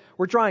difference?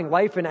 We're drawing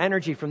life and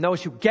energy from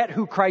those who get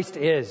who Christ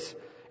is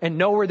and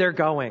know where they're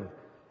going.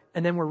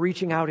 And then we're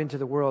reaching out into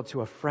the world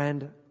to a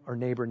friend or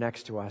neighbor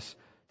next to us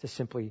to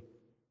simply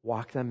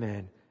walk them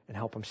in and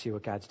help them see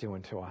what God's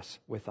doing to us,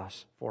 with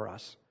us, for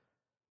us.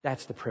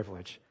 That's the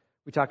privilege.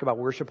 We talk about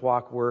worship,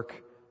 walk, work,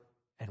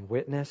 and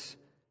witness.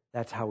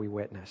 That's how we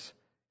witness,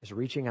 is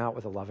reaching out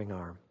with a loving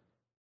arm.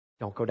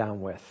 Don't go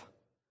down with.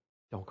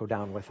 Don't go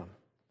down with them.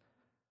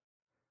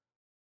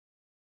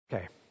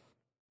 Okay.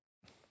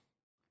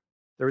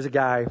 There was a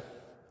guy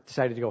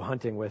decided to go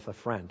hunting with a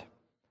friend.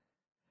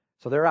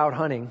 So they're out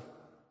hunting,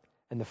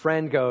 and the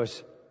friend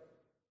goes,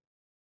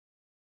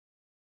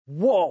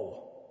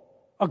 whoa,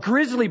 a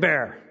grizzly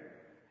bear.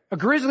 A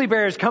grizzly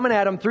bear is coming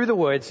at him through the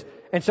woods.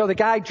 And so the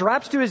guy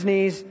drops to his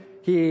knees,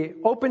 he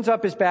opens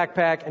up his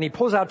backpack, and he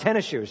pulls out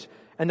tennis shoes.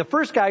 And the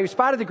first guy who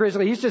spotted the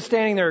grizzly, he's just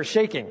standing there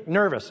shaking,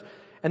 nervous.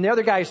 And the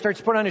other guy starts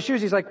to put on his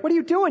shoes. He's like, what are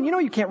you doing? You know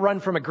you can't run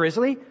from a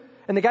grizzly.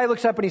 And the guy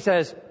looks up and he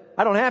says,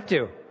 I don't have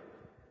to.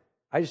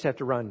 I just have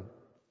to run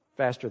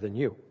faster than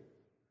you.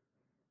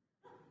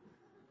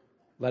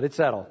 Let it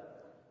settle.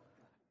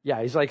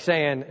 Yeah, he's like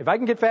saying, if I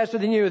can get faster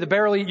than you, the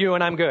bear will eat you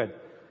and I'm good.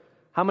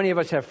 How many of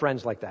us have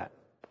friends like that?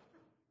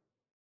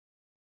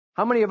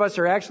 How many of us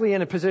are actually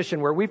in a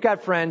position where we've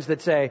got friends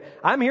that say,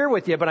 I'm here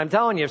with you, but I'm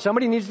telling you, if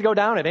somebody needs to go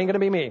down, it ain't going to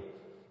be me.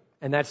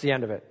 And that's the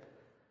end of it.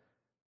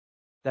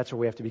 That's what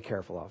we have to be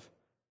careful of.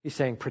 He's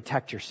saying,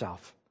 protect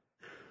yourself.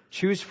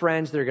 Choose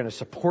friends that are going to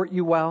support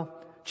you well.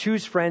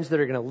 Choose friends that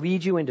are going to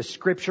lead you into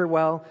Scripture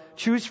well.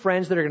 Choose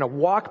friends that are going to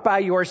walk by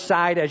your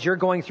side as you're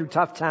going through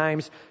tough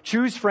times.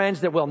 Choose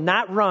friends that will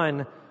not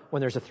run when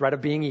there's a threat of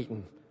being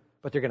eaten,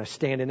 but they're going to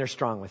stand in there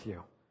strong with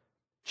you.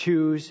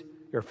 Choose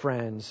your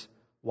friends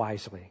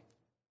wisely.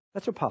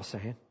 That's what Paul's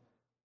saying.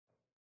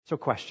 So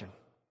question.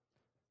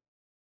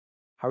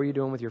 How are you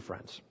doing with your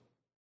friends?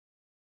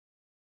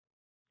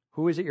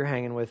 Who is it you're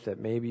hanging with that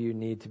maybe you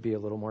need to be a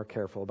little more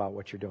careful about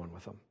what you're doing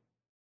with them?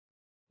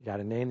 You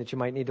got a name that you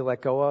might need to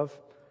let go of?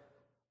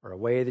 Or a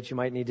way that you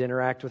might need to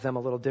interact with them a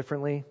little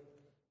differently?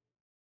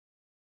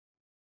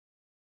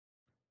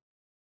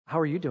 How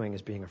are you doing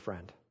as being a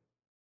friend?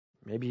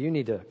 Maybe you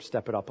need to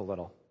step it up a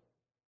little.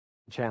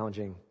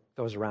 Challenging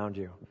those around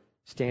you.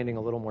 Standing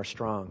a little more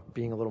strong.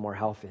 Being a little more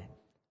healthy.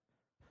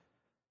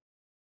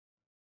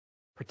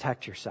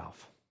 Protect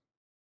yourself.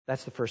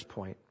 That's the first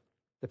point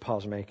that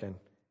Paul's making.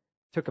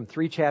 It took him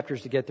 3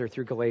 chapters to get there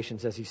through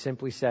Galatians, as he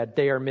simply said,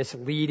 they are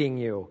misleading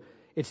you.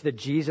 It's the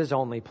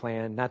Jesus-only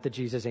plan, not the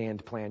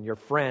Jesus-and plan. Your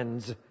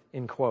friends,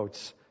 in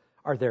quotes,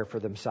 are there for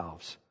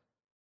themselves.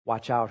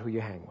 Watch out who you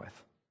hang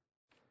with.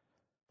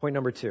 Point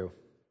number 2.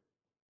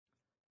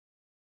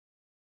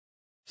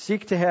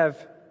 Seek to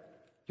have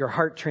your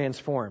heart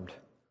transformed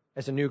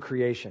as a new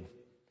creation.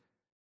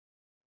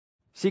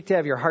 Seek to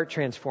have your heart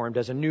transformed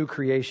as a new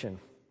creation.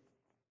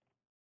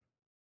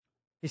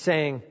 He's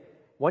saying,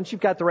 once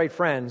you've got the right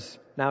friends,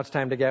 now it's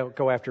time to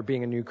go after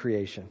being a new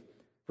creation.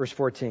 Verse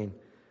 14.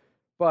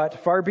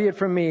 But far be it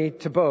from me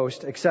to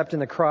boast except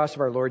in the cross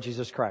of our Lord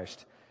Jesus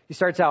Christ. He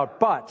starts out,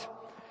 but,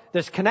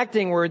 this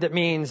connecting word that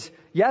means,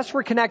 yes,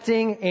 we're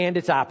connecting, and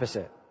it's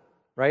opposite,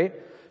 right?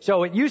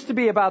 So it used to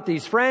be about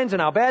these friends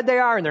and how bad they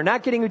are, and they're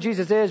not getting who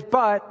Jesus is,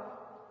 but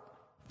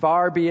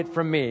far be it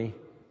from me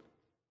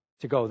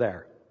to go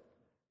there.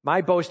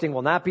 My boasting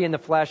will not be in the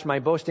flesh. My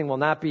boasting will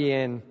not be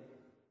in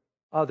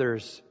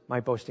Others, my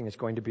boasting is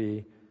going to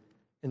be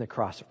in the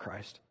cross of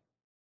Christ.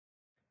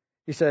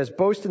 He says,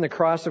 boast in the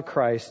cross of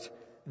Christ.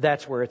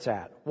 That's where it's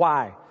at.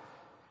 Why?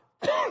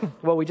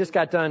 Well, we just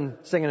got done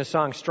singing a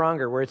song,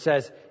 Stronger, where it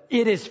says,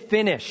 it is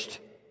finished.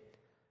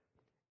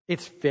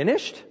 It's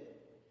finished?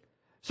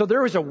 So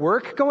there was a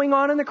work going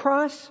on the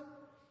cross?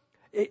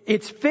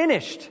 It's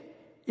finished.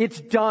 It's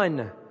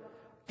done.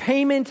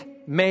 Payment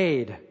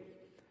made.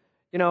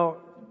 You know,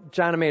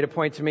 Jonna made a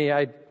point to me.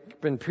 I'd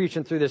been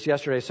preaching through this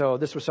yesterday, so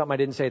this was something I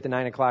didn't say at the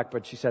 9 o'clock,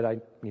 but she said I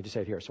need to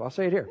say it here, so I'll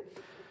say it here.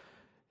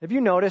 Have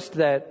you noticed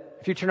that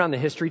if you turn on the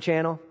History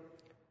Channel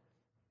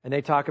and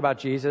they talk about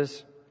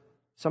Jesus,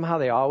 somehow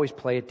they always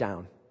play it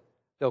down.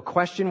 They'll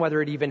question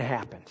whether it even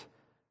happened.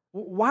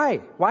 Why?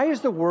 Why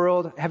is the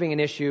world having an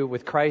issue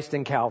with Christ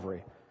and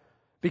Calvary?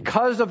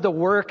 Because of the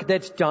work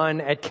that's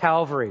done at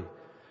Calvary.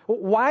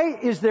 Why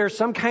is there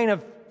some kind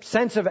of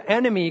sense of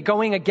enemy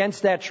going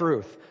against that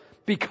truth?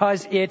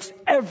 Because it's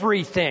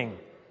everything.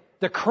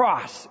 The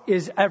cross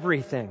is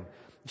everything.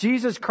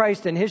 Jesus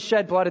Christ and His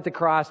shed blood at the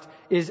cross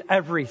is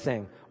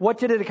everything. What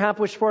did it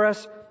accomplish for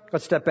us?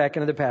 Let's step back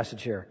into the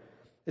passage here.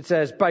 It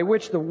says, by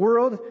which the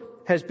world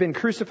has been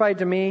crucified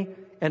to me,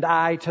 and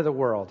I to the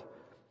world.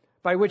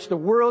 By which the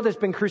world has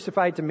been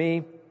crucified to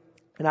me,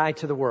 and I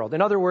to the world.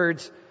 In other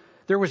words,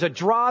 there was a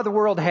draw the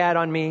world had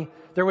on me.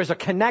 There was a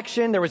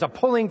connection. There was a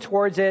pulling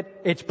towards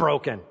it. It's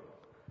broken.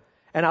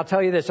 And I'll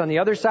tell you this, on the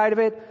other side of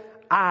it,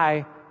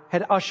 I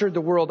had ushered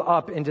the world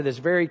up into this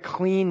very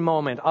clean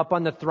moment up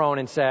on the throne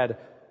and said,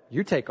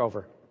 you take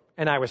over.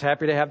 And I was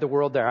happy to have the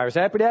world there. I was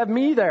happy to have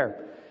me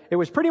there. It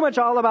was pretty much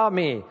all about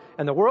me.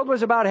 And the world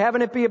was about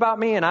having it be about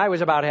me, and I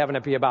was about having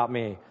it be about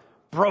me.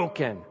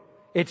 Broken.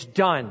 It's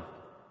done.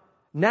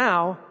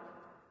 Now,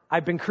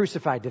 I've been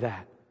crucified to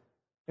that.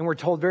 And we're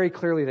told very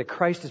clearly that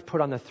Christ is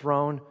put on the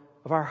throne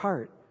of our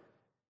heart.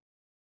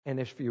 And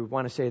if you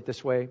want to say it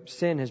this way,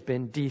 sin has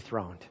been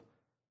dethroned.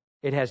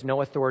 It has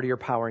no authority or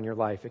power in your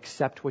life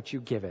except what you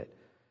give it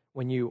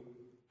when you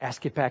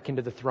ask it back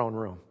into the throne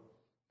room.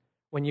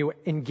 When you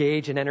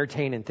engage and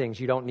entertain in things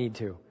you don't need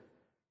to.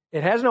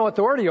 It has no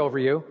authority over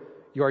you.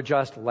 You're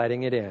just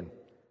letting it in.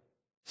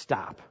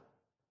 Stop.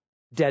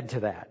 Dead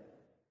to that.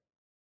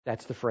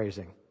 That's the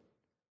phrasing.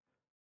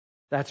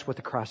 That's what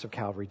the cross of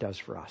Calvary does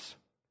for us.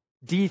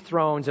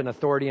 Dethrones an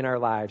authority in our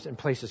lives and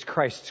places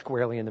Christ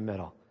squarely in the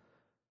middle.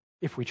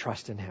 If we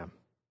trust in Him.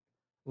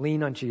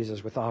 Lean on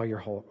Jesus with all your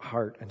whole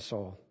heart and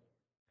soul.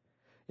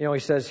 You know, he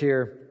says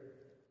here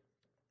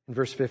in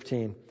verse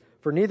 15,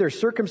 for neither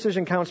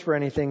circumcision counts for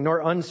anything, nor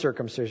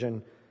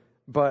uncircumcision,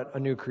 but a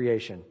new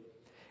creation.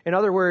 In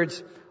other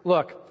words,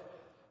 look,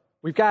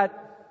 we've got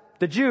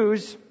the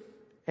Jews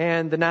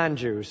and the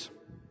non-Jews.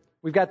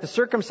 We've got the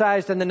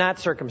circumcised and the not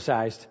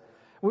circumcised.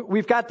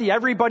 We've got the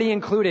everybody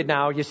included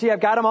now. You see, I've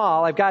got them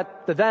all. I've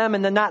got the them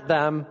and the not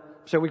them.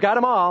 So we've got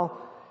them all.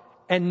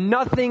 And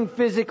nothing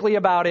physically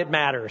about it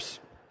matters.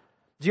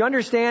 Do you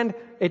understand?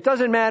 It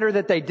doesn't matter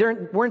that they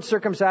weren't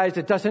circumcised.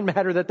 It doesn't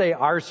matter that they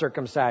are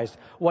circumcised.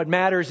 What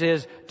matters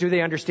is, do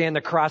they understand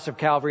the cross of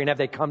Calvary and have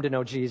they come to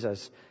know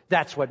Jesus?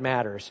 That's what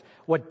matters.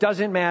 What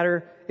doesn't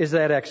matter is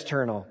that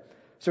external.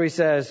 So he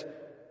says,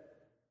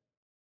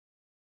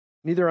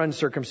 neither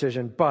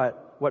uncircumcision,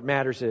 but what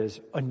matters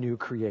is a new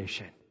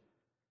creation.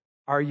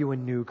 Are you a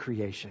new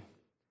creation?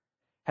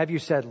 Have you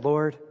said,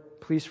 Lord,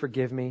 please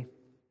forgive me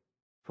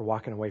for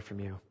walking away from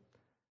you.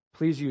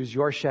 Please use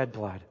your shed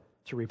blood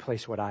to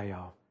replace what I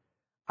owe.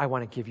 I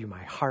want to give you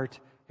my heart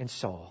and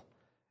soul.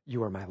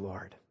 You are my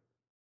Lord.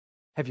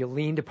 Have you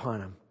leaned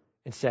upon Him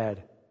and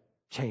said,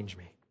 change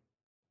me?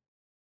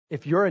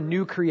 If you're a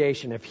new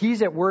creation, if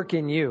He's at work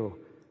in you,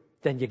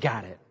 then you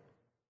got it.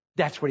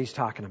 That's what He's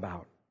talking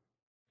about.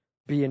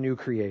 Be a new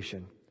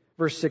creation.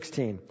 Verse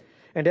 16.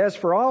 And as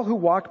for all who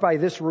walk by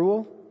this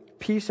rule,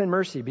 peace and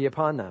mercy be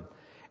upon them.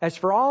 As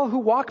for all who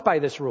walk by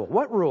this rule,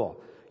 what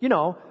rule? You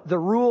know, the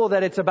rule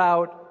that it's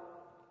about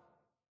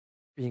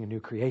being a new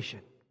creation.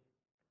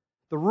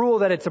 The rule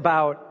that it's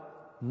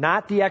about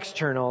not the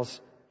externals,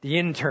 the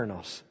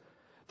internals.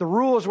 The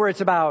rules where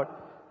it's about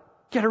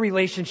get a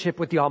relationship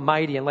with the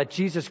Almighty and let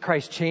Jesus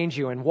Christ change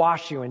you and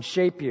wash you and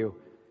shape you.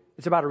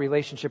 It's about a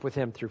relationship with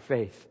Him through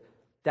faith.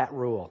 That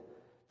rule.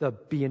 The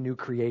be a new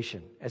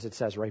creation, as it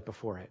says right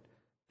before it.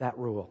 That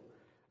rule.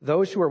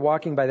 Those who are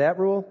walking by that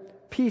rule,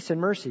 peace and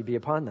mercy be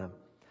upon them.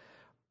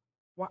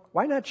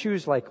 Why not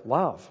choose like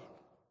love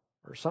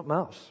or something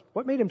else?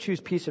 What made Him choose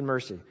peace and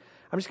mercy?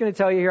 I'm just going to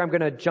tell you here, I'm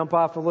going to jump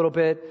off a little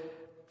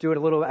bit, do it a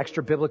little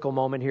extra biblical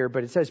moment here,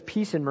 but it says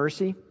peace and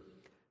mercy.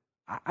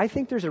 I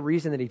think there's a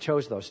reason that He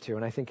chose those two,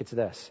 and I think it's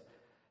this.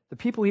 The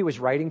people He was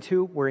writing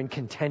to were in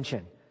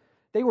contention.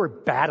 They were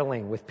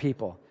battling with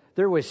people.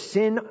 There was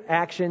sin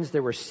actions,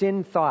 there were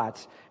sin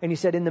thoughts, and He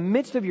said, in the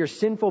midst of your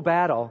sinful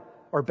battle,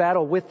 or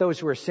battle with those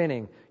who are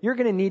sinning, you're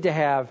going to need to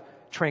have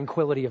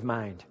tranquility of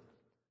mind.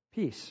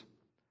 Peace.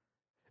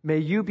 May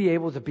you be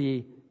able to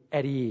be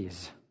at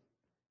ease.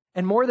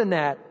 And more than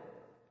that,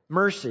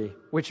 mercy,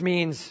 which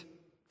means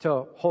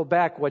to hold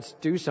back what's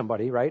due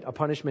somebody, right? A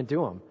punishment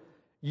due them.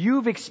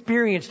 You've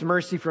experienced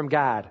mercy from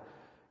God.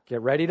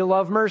 Get ready to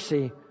love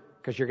mercy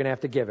because you're going to have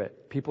to give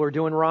it. People are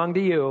doing wrong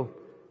to you,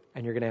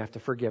 and you're going to have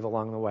to forgive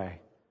along the way.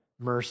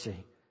 Mercy.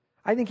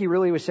 I think he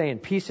really was saying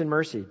peace and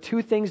mercy.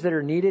 Two things that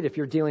are needed if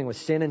you're dealing with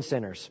sin and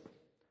sinners.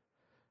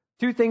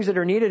 Two things that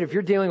are needed if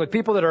you're dealing with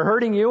people that are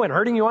hurting you and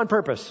hurting you on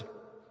purpose.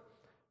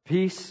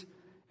 Peace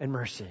and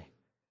mercy.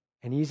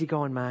 An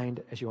easygoing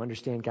mind as you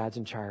understand God's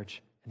in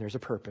charge and there's a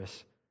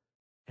purpose.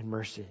 And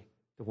mercy,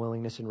 the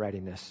willingness and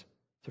readiness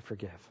to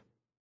forgive.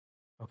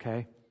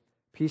 Okay?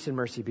 Peace and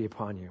mercy be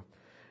upon you.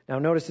 Now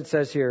notice it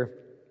says here,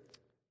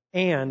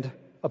 and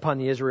upon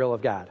the Israel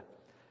of God.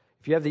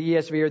 If you have the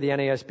ESV or the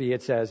NASB,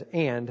 it says,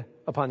 and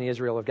upon the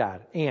Israel of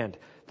God. And.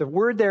 The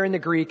word there in the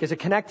Greek is a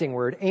connecting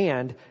word,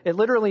 and. It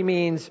literally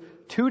means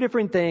two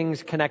different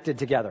things connected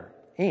together.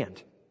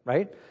 And,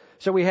 right?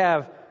 So we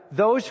have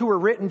those who were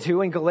written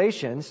to in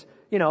Galatians,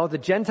 the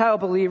Gentile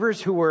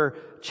believers who were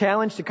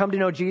challenged to come to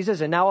know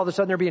Jesus, and now all of a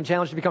sudden they're being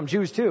challenged to become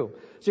Jews too.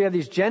 So you have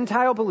these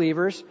Gentile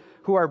believers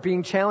who are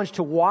being challenged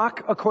to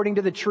walk according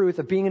to the truth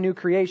of being a new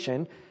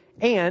creation,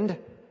 and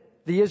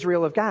the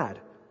Israel of God.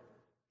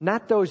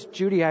 Not those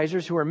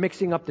Judaizers who are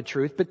mixing up the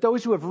truth, but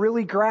those who have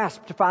really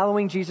grasped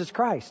following Jesus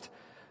Christ.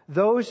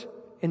 Those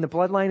in the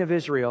bloodline of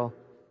Israel,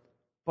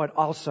 but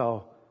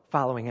also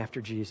following after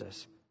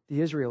Jesus.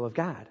 The Israel of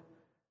God.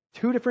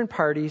 Two different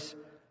parties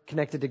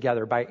connected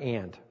together by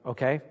and,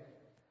 okay?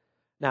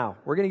 Now,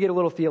 we're going to get a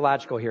little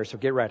theological here, so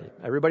get ready.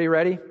 Everybody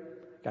ready?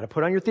 Got to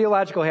put on your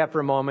theological hat for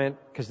a moment,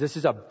 because this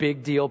is a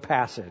big deal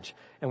passage,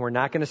 and we're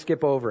not going to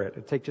skip over it.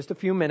 It'll take just a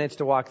few minutes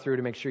to walk through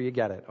to make sure you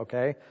get it,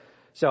 okay?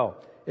 So,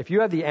 if you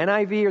have the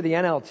NIV or the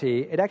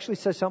NLT, it actually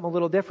says something a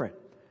little different.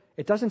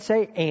 It doesn't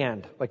say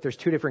and, like there's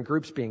two different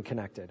groups being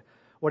connected.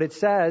 What it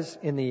says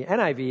in the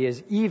NIV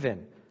is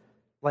even,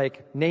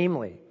 like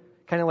namely.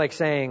 Kind of like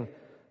saying,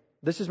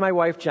 this is my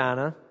wife,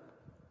 Jana.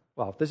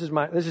 Well, this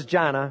is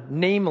Jana,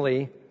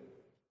 namely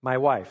my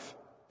wife.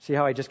 See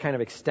how I just kind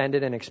of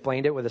extended and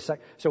explained it with a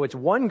so it's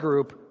one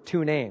group,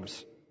 two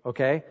names,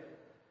 okay?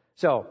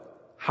 So,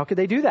 how could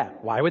they do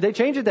that? Why would they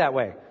change it that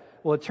way?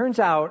 Well, it turns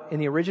out in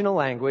the original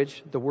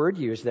language, the word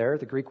used there,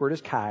 the Greek word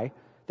is kai,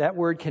 that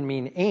word can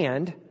mean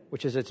and,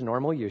 which is its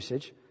normal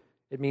usage.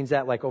 It means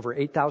that like over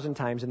 8,000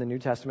 times in the New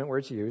Testament where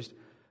it's used.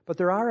 But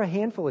there are a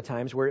handful of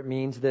times where it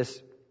means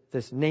this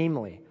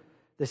namely,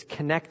 this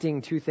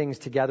connecting two things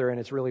together, and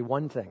it's really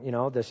one thing,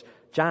 this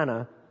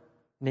Jana,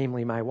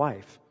 namely my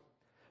wife.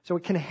 So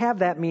it can have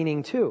that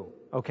meaning too,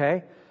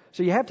 okay?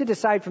 So you have to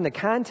decide from the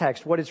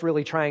context what it's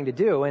really trying to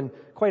do, and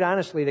quite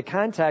honestly, the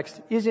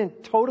context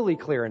isn't totally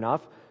clear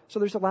enough, so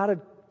there's a lot of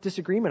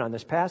disagreement on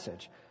this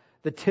passage.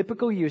 The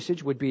typical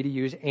usage would be to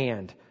use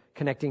and,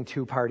 connecting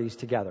two parties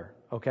together,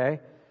 okay?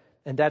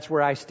 And that's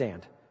where I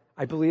stand.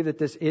 I believe that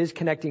this is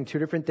connecting two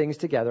different things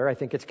together. I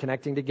think it's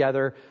connecting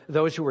together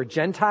those who were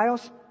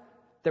Gentiles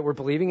that were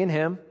believing in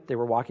Him, they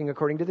were walking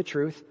according to the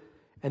truth,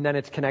 and then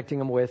it's connecting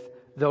them with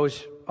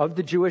those of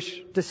the Jewish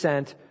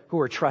descent who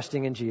are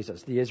trusting in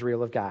Jesus, the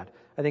Israel of God.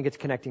 I think it's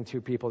connecting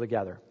two people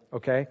together,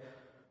 okay?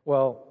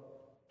 Well,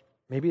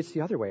 maybe it's the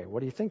other way.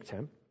 What do you think,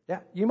 Tim? Yeah,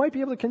 you might be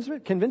able to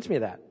convince me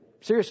of that.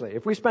 Seriously,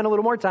 if we spend a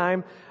little more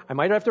time, I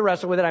might have to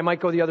wrestle with it. I might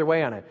go the other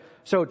way on it.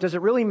 So does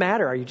it really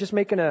matter? Are you just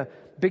making a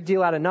big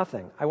deal out of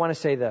nothing? I want to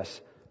say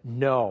this.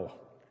 No.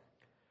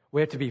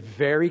 We have to be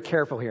very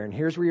careful here. And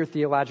here's where your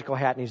theological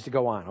hat needs to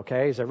go on,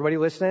 okay? Is everybody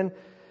listening?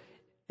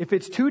 If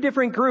it's two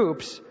different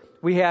groups,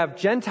 we have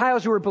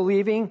Gentiles who are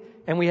believing,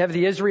 and we have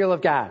the Israel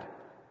of God,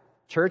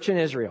 church in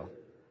Israel.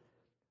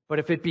 But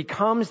if it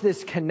becomes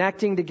this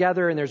connecting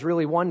together and there's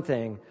really one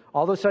thing,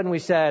 all of a sudden we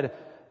said,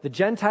 the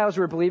Gentiles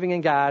who are believing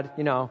in God,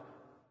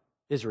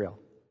 Israel.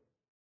 Do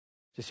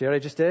you see what I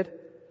just did?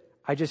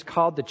 I just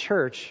called the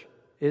church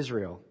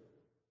Israel.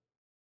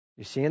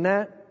 You seeing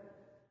that?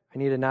 I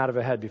need a nod of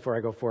a head before I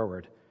go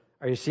forward.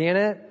 Are you seeing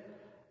it?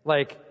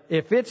 Like,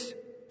 if it's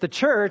the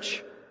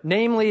church,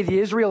 namely the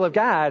Israel of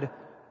God,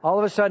 all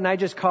of a sudden I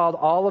just called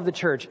all of the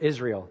church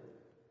Israel.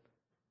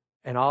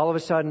 And all of a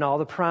sudden all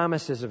the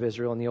promises of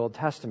Israel in the Old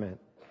Testament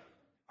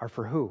are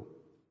for who?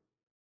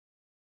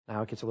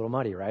 Now it gets a little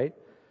muddy, right?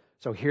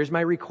 So here's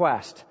my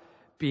request.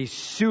 Be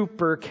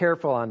super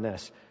careful on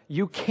this.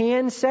 You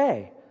can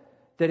say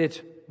that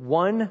it's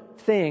one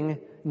thing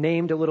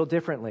named a little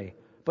differently,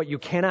 but you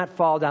cannot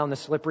fall down the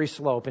slippery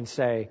slope and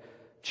say,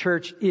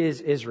 church is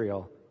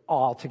Israel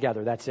all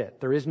together. That's it.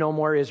 There is no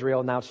more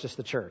Israel. Now it's just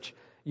the church.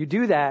 You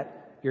do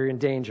that, you're in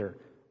danger.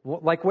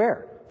 Like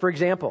where? For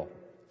example,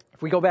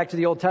 if we go back to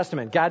the Old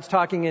Testament, God's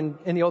talking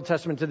in the Old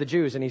Testament to the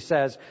Jews, and He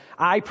says,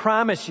 I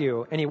promise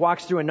you, and He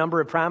walks through a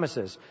number of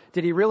promises.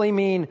 Did He really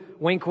mean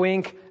wink,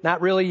 wink,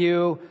 not really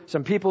you,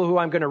 some people who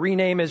I'm going to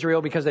rename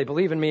Israel because they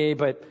believe in me,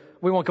 but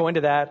we won't go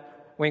into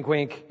that. Wink,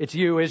 wink, it's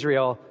you,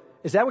 Israel.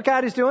 Is that what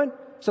God is doing?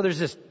 So there's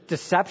this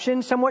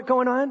deception somewhat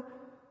going on?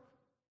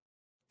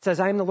 It says,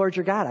 I am the Lord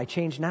your God, I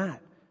change not.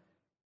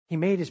 He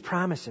made His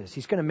promises.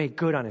 He's going to make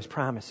good on His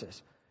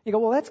promises. You go,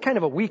 well, that's kind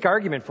of a weak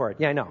argument for it.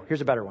 Yeah, I know. Here's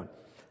a better one.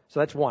 So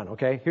that's one,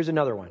 okay? Here's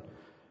another one.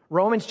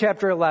 Romans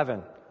chapter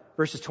 11,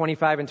 verses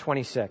 25 and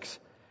 26.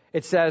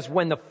 It says,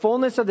 when the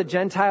fullness of the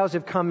Gentiles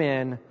have come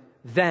in,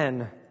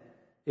 then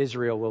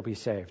Israel will be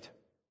saved.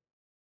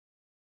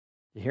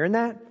 You hearing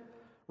that?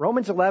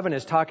 Romans 11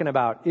 is talking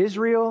about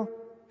Israel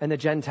and the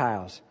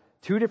Gentiles.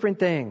 Two different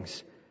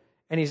things.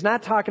 And he's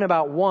not talking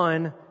about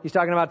one, he's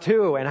talking about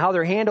two and how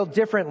they're handled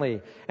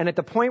differently. And at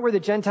the point where the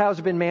Gentiles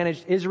have been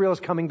managed, Israel is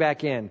coming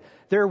back in.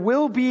 There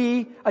will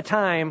be a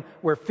time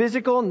where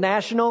physical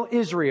national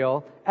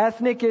Israel,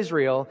 ethnic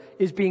Israel,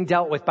 is being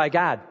dealt with by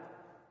God.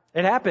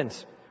 It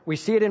happens. We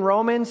see it in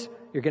Romans.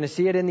 You're going to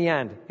see it in the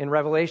end, in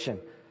Revelation.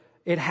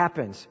 It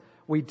happens.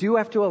 We do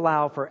have to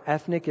allow for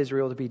ethnic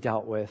Israel to be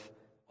dealt with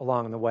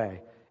along the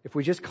way. If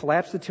we just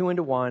collapse the two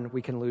into one,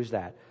 we can lose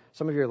that.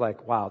 Some of you are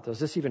like, wow, does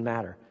this even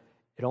matter?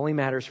 It only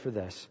matters for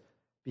this.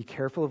 Be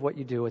careful of what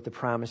you do with the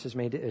promises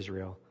made to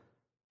Israel,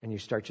 and you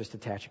start just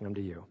attaching them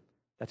to you.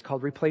 That's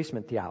called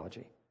replacement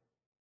theology.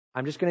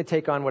 I'm just going to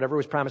take on whatever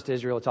was promised to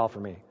Israel. It's all for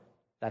me.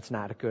 That's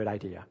not a good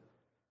idea.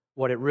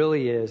 What it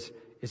really is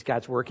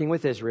God's working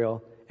with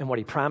Israel, and what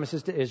he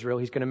promises to Israel,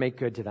 he's going to make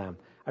good to them.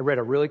 I read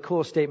a really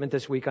cool statement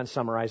this week on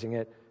summarizing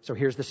it. So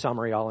here's the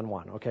summary all in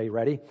one. Okay, you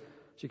ready?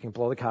 So you can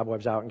blow the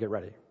cobwebs out and get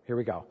ready. Here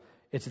we go.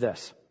 It's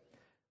this.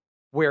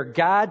 Where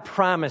God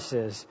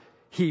promises,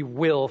 he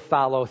will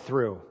follow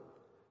through.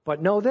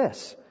 But know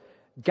this.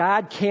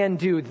 God can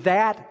do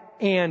that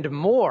and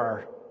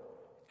more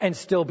and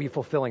still be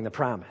fulfilling the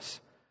promise.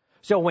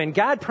 So when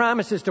God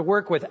promises to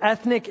work with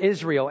ethnic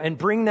Israel and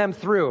bring them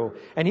through,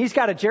 and he's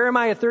got a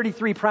Jeremiah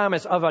 33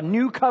 promise of a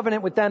new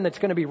covenant with them that's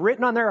going to be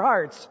written on their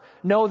hearts,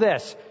 know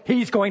this,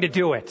 he's going to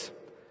do it.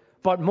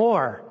 But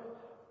more,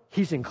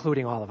 he's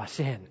including all of us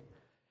in.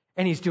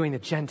 And he's doing the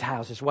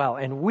Gentiles as well.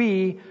 And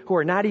we, who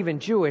are not even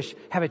Jewish,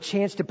 have a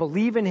chance to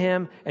believe in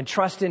him and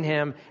trust in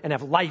him and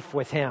have life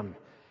with him.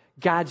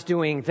 God's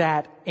doing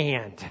that,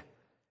 and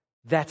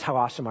that's how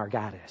awesome our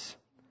God is.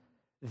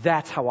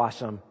 That's how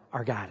awesome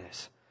our God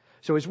is.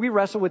 So as we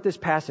wrestle with this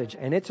passage,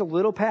 and it's a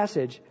little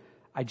passage,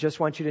 I just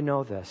want you to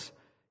know this.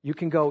 You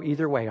can go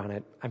either way on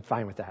it. I'm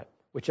fine with that.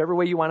 Whichever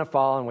way you want to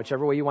fall and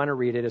whichever way you want to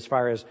read it, as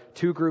far as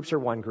two groups or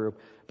one group.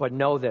 But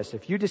know this,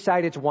 if you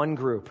decide it's one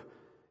group,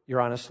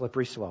 you're on a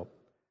slippery slope.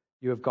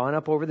 You have gone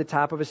up over the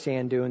top of a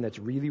sand dune that's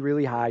really,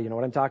 really high. You know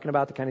what I'm talking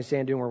about? The kind of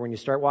sand dune where when you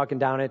start walking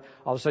down it,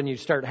 all of a sudden you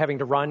start having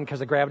to run because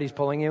the gravity's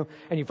pulling you.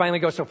 And you finally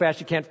go so fast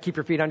you can't keep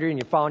your feet under you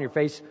and you fall on your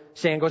face.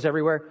 Sand goes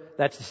everywhere.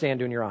 That's the sand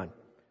dune you're on.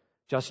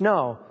 Just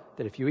know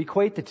that if you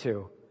equate the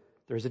two,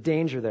 there's a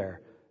danger there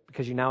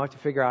because you now have to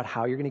figure out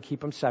how you're going to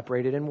keep them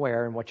separated and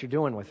where and what you're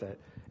doing with it.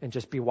 And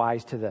just be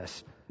wise to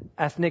this.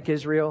 Ethnic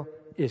Israel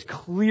is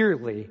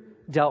clearly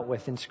dealt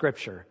with in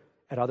Scripture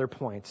at other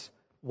points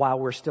while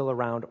we're still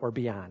around or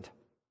beyond.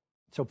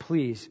 So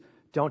please,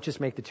 don't just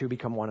make the two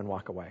become one and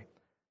walk away.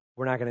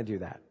 We're not going to do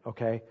that,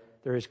 okay?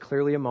 There is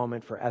clearly a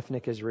moment for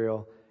ethnic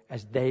Israel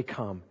as they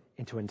come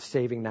into a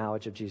saving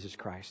knowledge of Jesus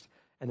Christ.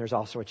 And there's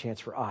also a chance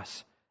for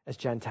us as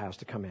Gentiles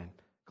to come in.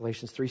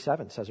 Galatians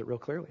 3:7 says it real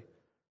clearly.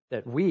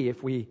 That we,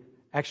 if we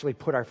actually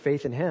put our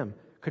faith in him,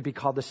 could be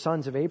called the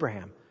sons of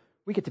Abraham.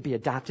 We get to be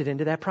adopted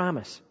into that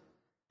promise.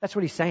 That's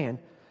what he's saying.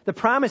 The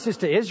promise is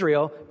to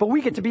Israel, but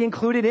we get to be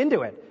included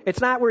into it.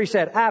 It's not where he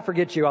said,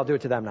 forget you, I'll do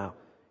it to them now.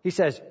 He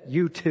says,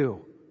 you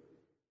too.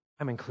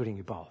 I'm including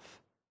you both.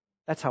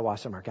 That's how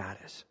awesome our God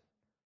is.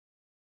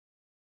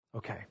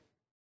 Okay.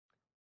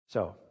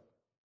 So,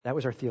 that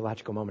was our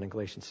theological moment in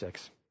Galatians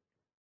 6.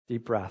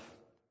 Deep breath.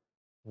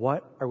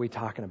 What are we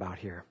talking about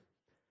here?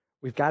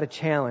 We've got a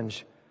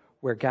challenge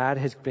where God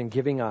has been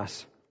giving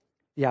us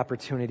the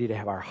opportunity to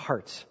have our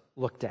hearts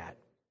looked at.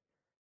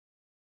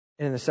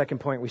 And in the second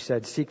point, we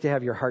said, seek to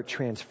have your heart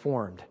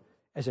transformed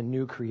as a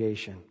new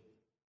creation.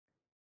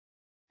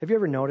 Have you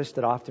ever noticed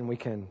that often we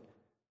can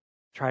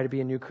try to be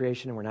a new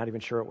creation and we're not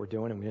even sure what we're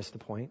doing and we miss the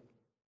point?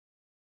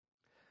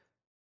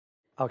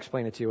 I'll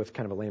explain it to you with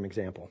kind of a lame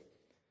example.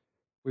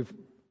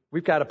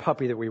 We've got a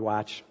puppy that we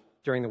watch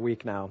during the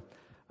week now.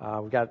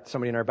 We've got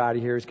somebody in our body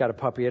here who's got a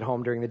puppy at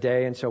home during the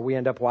day, and so we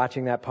end up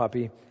watching that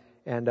puppy,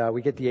 and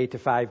we get the 8 to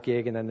 5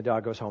 gig, and then the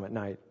dog goes home at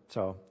night.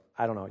 So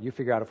I don't know. You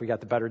figure out if we got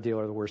the better deal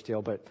or the worse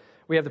deal, but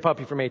we have the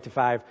puppy from 8 to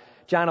 5.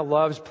 Jonna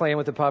loves playing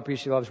with the puppy.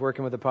 She loves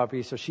working with the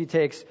puppy, so she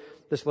takes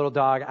this little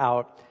dog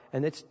out,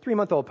 and it's a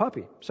 3-month-old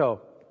puppy.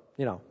 So,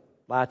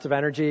 lots of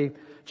energy,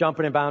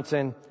 jumping and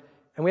bouncing.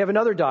 And we have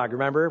another dog,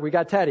 remember? We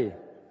got Teddy,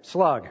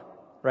 Slug,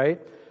 right?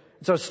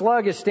 So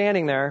Slug is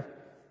standing there,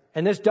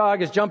 and this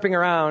dog is jumping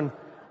around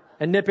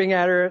and nipping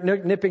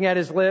at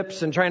his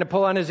lips and trying to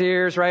pull on his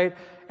ears, right?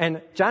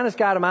 And Jonna's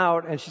got him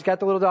out, and she's got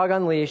the little dog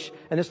on leash,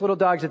 and this little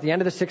dog's at the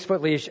end of the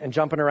 6-foot leash and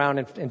jumping around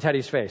in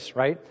Teddy's face,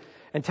 right?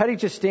 And Teddy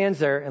just stands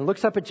there and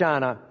looks up at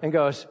Jonna and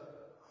goes,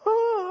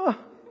 ah,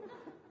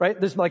 right?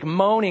 This like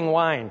moaning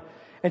whine.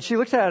 And she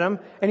looks at him,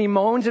 and he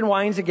moans and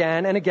whines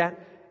again and again,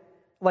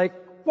 like,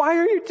 why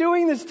are you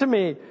doing this to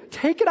me?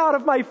 Take it out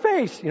of my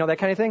face. That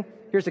kind of thing.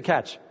 Here's the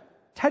catch.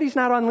 Teddy's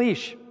not on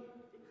leash.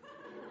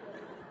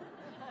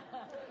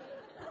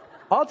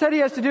 All Teddy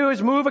has to do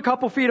is move a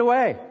couple feet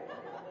away.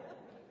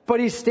 But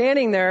he's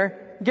standing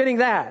there getting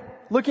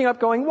that, looking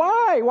up going,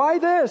 why? Why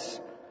this?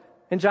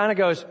 And Jonna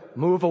goes,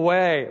 move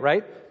away,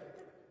 right?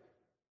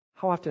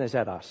 How often is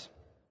that us?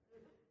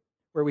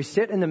 where we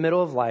sit in the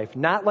middle of life,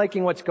 not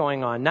liking what's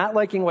going on, not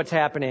liking what's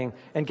happening,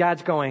 and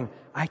God's going,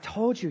 I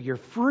told you, you're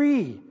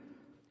free.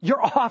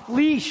 You're off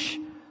leash.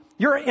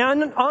 You're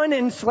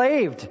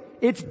unenslaved.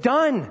 It's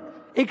done.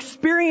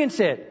 Experience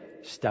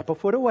it. Step a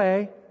foot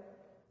away,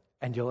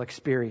 and you'll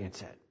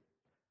experience it.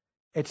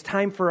 It's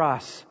time for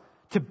us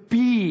to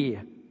be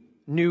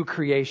new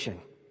creation.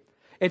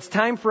 It's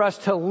time for us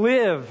to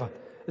live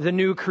the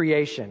new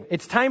creation.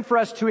 It's time for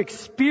us to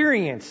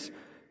experience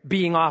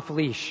being off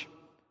leash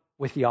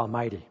with the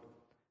Almighty.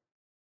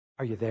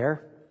 Are you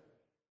there?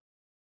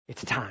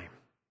 It's time.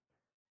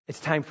 It's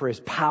time for His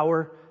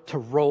power to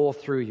roll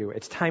through you.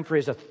 It's time for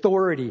His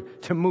authority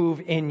to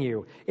move in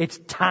you. It's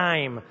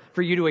time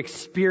for you to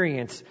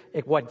experience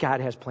what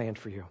God has planned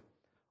for you.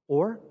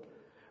 Or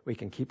we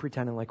can keep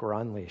pretending like we're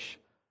on leash,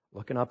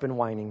 looking up and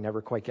whining,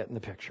 never quite getting the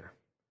picture.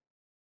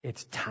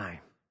 It's time.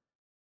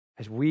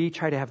 As we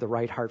try to have the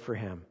right heart for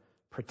Him,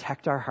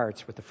 protect our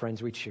hearts with the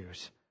friends we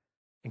choose,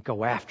 and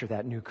go after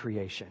that new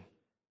creation.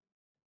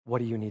 What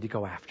do you need to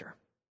go after?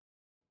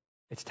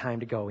 It's time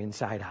to go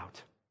inside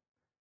out,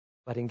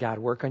 letting God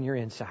work on your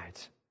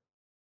insides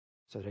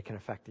so that it can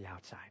affect the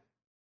outside.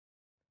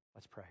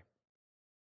 Let's pray.